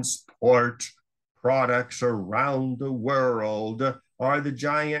transport products around the world, are the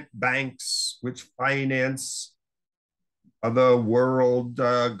giant banks which finance the world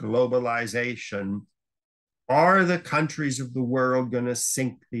globalization. Are the countries of the world going to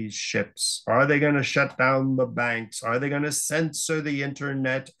sink these ships? Are they going to shut down the banks? Are they going to censor the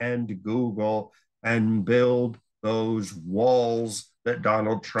internet and Google and build those walls that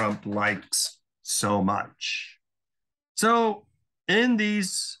Donald Trump likes so much? So in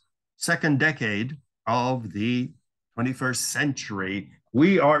these second decade of the 21st century,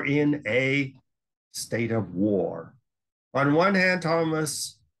 we are in a state of war. On one hand,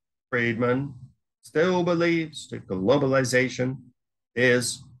 Thomas Friedman still believes that globalization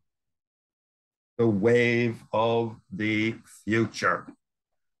is the wave of the future.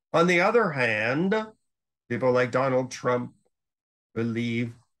 On the other hand, people like Donald Trump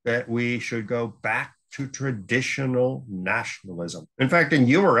believe that we should go back to traditional nationalism. In fact, in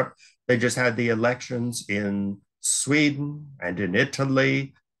Europe, they just had the elections in Sweden and in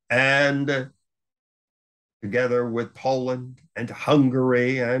Italy, and together with Poland and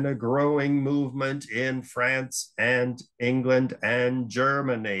Hungary and a growing movement in France and England and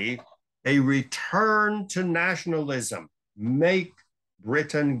Germany, a return to nationalism. Make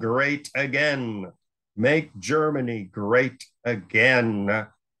Britain great again. Make Germany great again.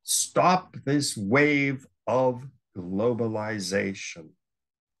 Stop this wave of globalization.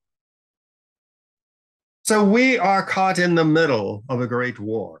 So we are caught in the middle of a great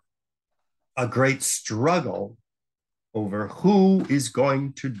war, a great struggle over who is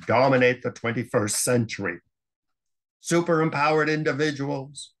going to dominate the 21st century. Super empowered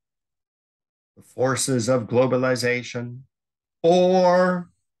individuals, the forces of globalization, or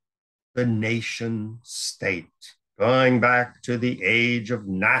the nation state, going back to the age of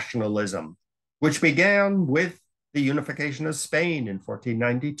nationalism, which began with the unification of Spain in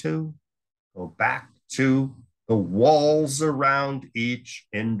 1492. Go back to the walls around each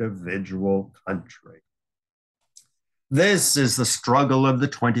individual country. This is the struggle of the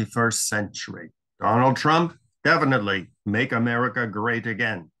 21st century. Donald Trump, definitely make America great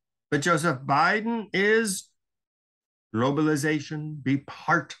again. But Joseph Biden is globalization, be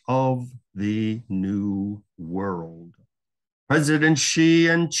part of the new world. President Xi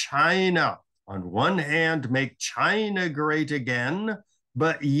and China, on one hand, make China great again,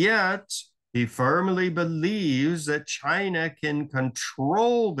 but yet he firmly believes that China can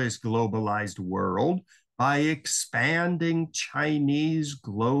control this globalized world by expanding Chinese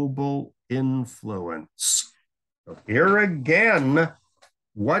global influence. So here again,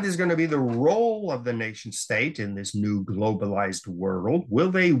 what is going to be the role of the nation state in this new globalized world?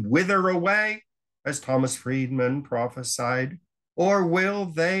 Will they wither away, as Thomas Friedman prophesied, or will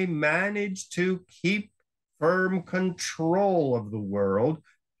they manage to keep firm control of the world,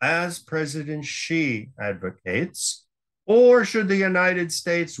 as President Xi advocates, Or should the United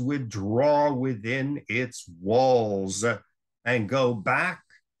States withdraw within its walls and go back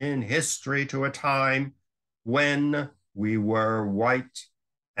in history to a time when we were white,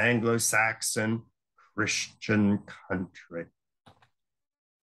 Anglo-Saxon, Christian country?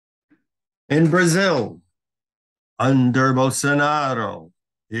 In Brazil, under Bolsonaro,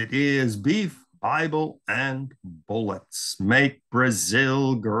 it is beef, Bible, and bullets. Make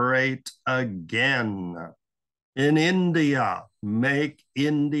Brazil great again. In India, make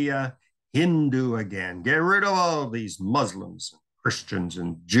India Hindu again. Get rid of all these Muslims, Christians,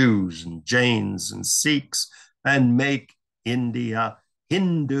 and Jews, and Jains, and Sikhs, and make India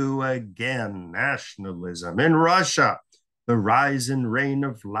Hindu again. Nationalism. In Russia, the rise and reign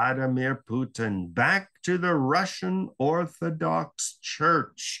of Vladimir Putin. Back to the Russian Orthodox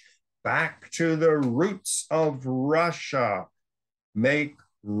Church. Back to the roots of Russia. Make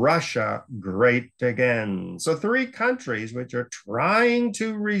Russia great again. So 3 countries which are trying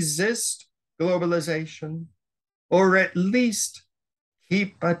to resist globalization, or at least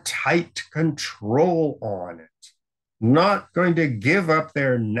keep a tight control on it, not going to give up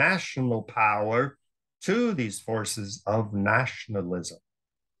their national power to these forces of nationalism.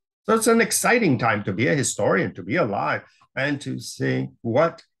 So it's an exciting time to be a historian, to be alive, and to see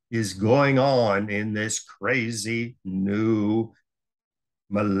what is going on in this crazy new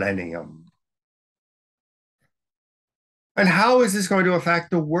millennium. And how is this going to affect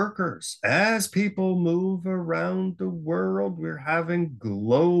the workers? As people move around the world, we're having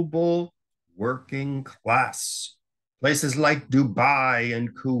global working class. Places like Dubai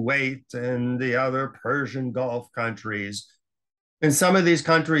and Kuwait and the other Persian Gulf countries. In some of these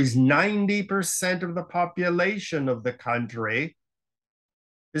countries, 90% of the population of the country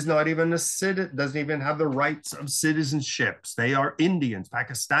is not even a citizen, doesn't even have the rights of citizenships. They are Indians,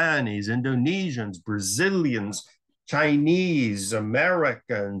 Pakistanis, Indonesians, Brazilians, Chinese,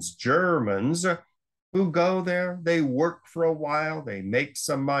 Americans, Germans, who go there, they work for a while, they make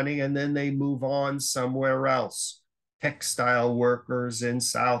some money, and then they move on somewhere else. Textile workers in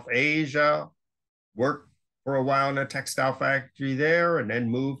South Asia work for a while in a textile factory there and then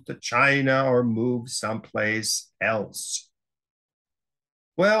move to China or move someplace else.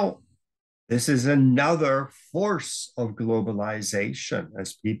 Well, this is another force of globalization.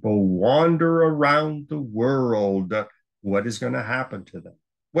 As people wander around the world, what is going to happen to them?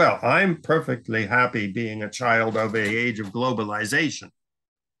 Well, I'm perfectly happy being a child of the age of globalization.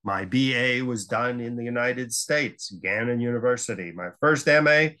 My BA was done in the United States, Gannon University. My first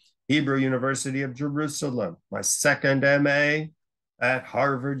MA, Hebrew University of Jerusalem. My second MA at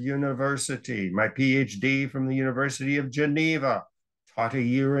Harvard University. My PhD from the University of Geneva. Taught a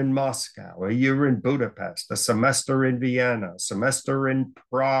year in Moscow, a year in Budapest, a semester in Vienna, a semester in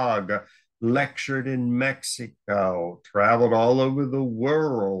Prague, lectured in Mexico, traveled all over the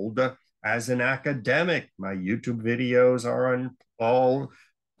world as an academic. My YouTube videos are on all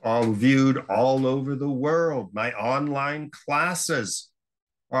viewed all over the world. My online classes,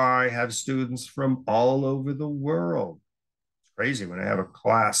 I have students from all over the world. It's crazy when I have a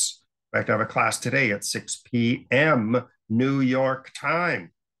class. In fact, I have a class today at 6 p.m. New York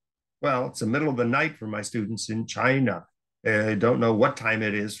time. Well, it's the middle of the night for my students in China. I don't know what time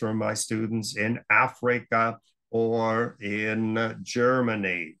it is for my students in Africa or in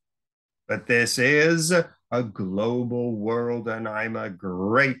Germany. But this is a global world, and I'm a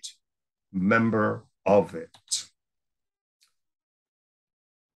great member of it.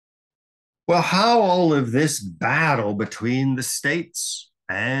 Well, how all of this battle between the states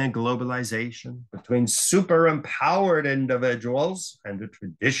and globalization, between super empowered individuals and the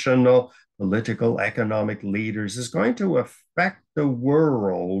traditional political economic leaders is going to affect the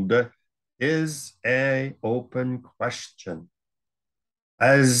world is an open question.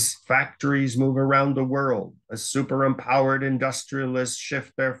 As factories move around the world, as super empowered industrialists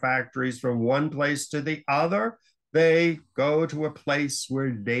shift their factories from one place to the other, they go to a place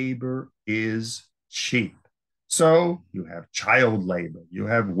where labor is cheap. So you have child labor, you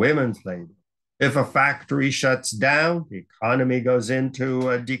have women's labor. If a factory shuts down, the economy goes into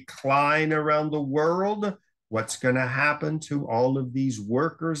a decline around the world. What's going to happen to all of these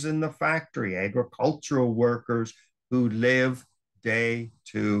workers in the factory, agricultural workers who live day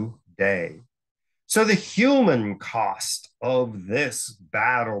to day? So the human cost of this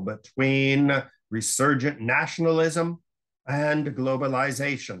battle between resurgent nationalism and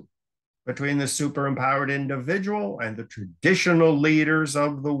globalization, between the super empowered individual and the traditional leaders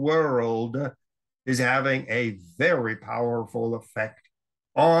of the world, is having a very powerful effect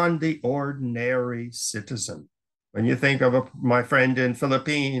on the ordinary citizen. When you think of my friend from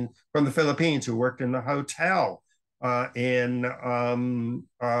the Philippines who worked in the hotel, in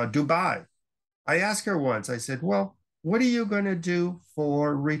Dubai. I asked her once, I said, well, what are you going to do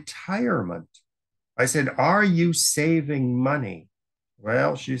for retirement? I said, are you saving money?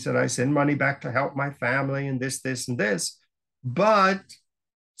 Well, she said, I send money back to help my family and this, and this. But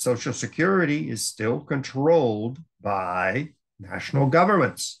Social Security is still controlled by national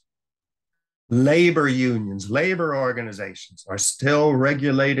governments. Labor unions, labor organizations are still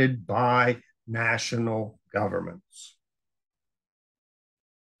regulated by national governments.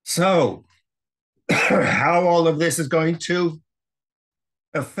 So, how all of this is going to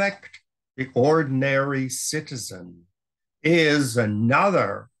affect the ordinary citizen is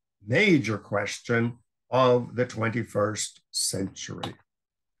another major question of the 21st century.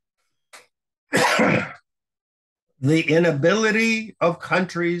 The inability of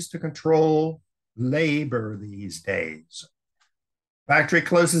countries to control labor these days. Factory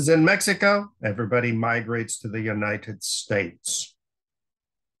closes in Mexico, everybody migrates to the United States.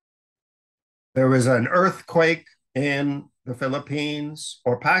 There was an earthquake in the Philippines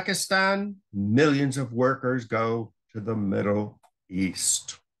or Pakistan, millions of workers go to the Middle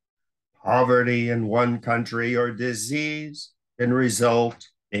East. Poverty in one country or disease can result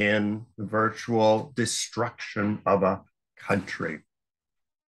in the virtual destruction of a country.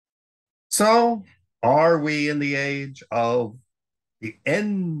 So, are we in the age of the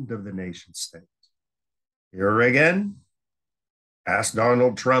end of the nation state? Here again, ask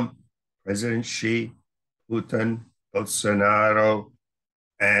Donald Trump, President Xi, Putin, Bolsonaro,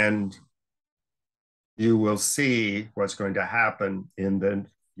 and you will see what's going to happen in the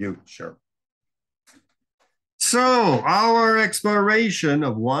future. So, our exploration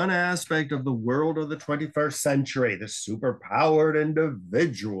of one aspect of the world of the 21st century, the superpowered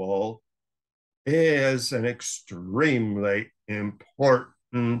individual, is an extremely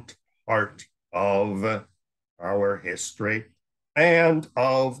important part of our history and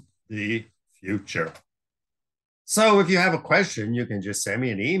of the future. So if you have a question, you can just send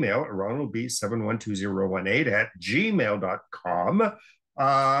me an email at ronaldb712018@gmail.com,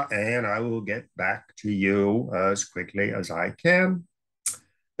 and I will get back to you as quickly as I can.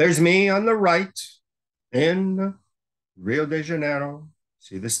 There's me on the right in Rio de Janeiro.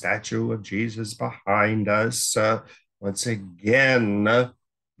 See the statue of Jesus behind us. Once again,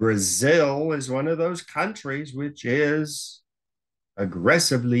 Brazil is one of those countries which is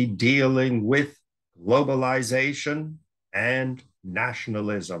aggressively dealing with globalization and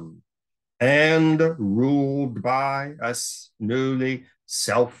nationalism and ruled by a newly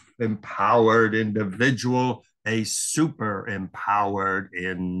self-empowered individual, a super empowered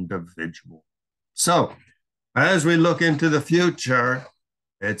individual. So, as we look into the future,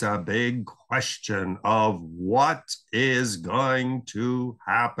 it's a big question of what is going to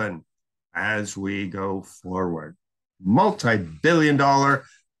happen as we go forward. Multi-billion dollar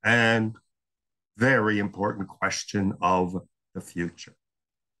and very important question of the future.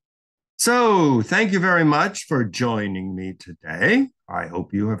 So, thank you very much for joining me today. I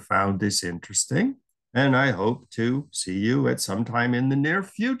hope you have found this interesting, and I hope to see you at some time in the near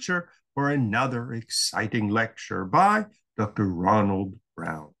future for another exciting lecture by Dr. Ronald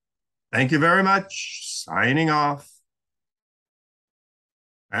Brown. Thank you very much. Signing off.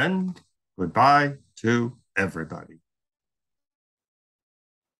 And goodbye to everybody.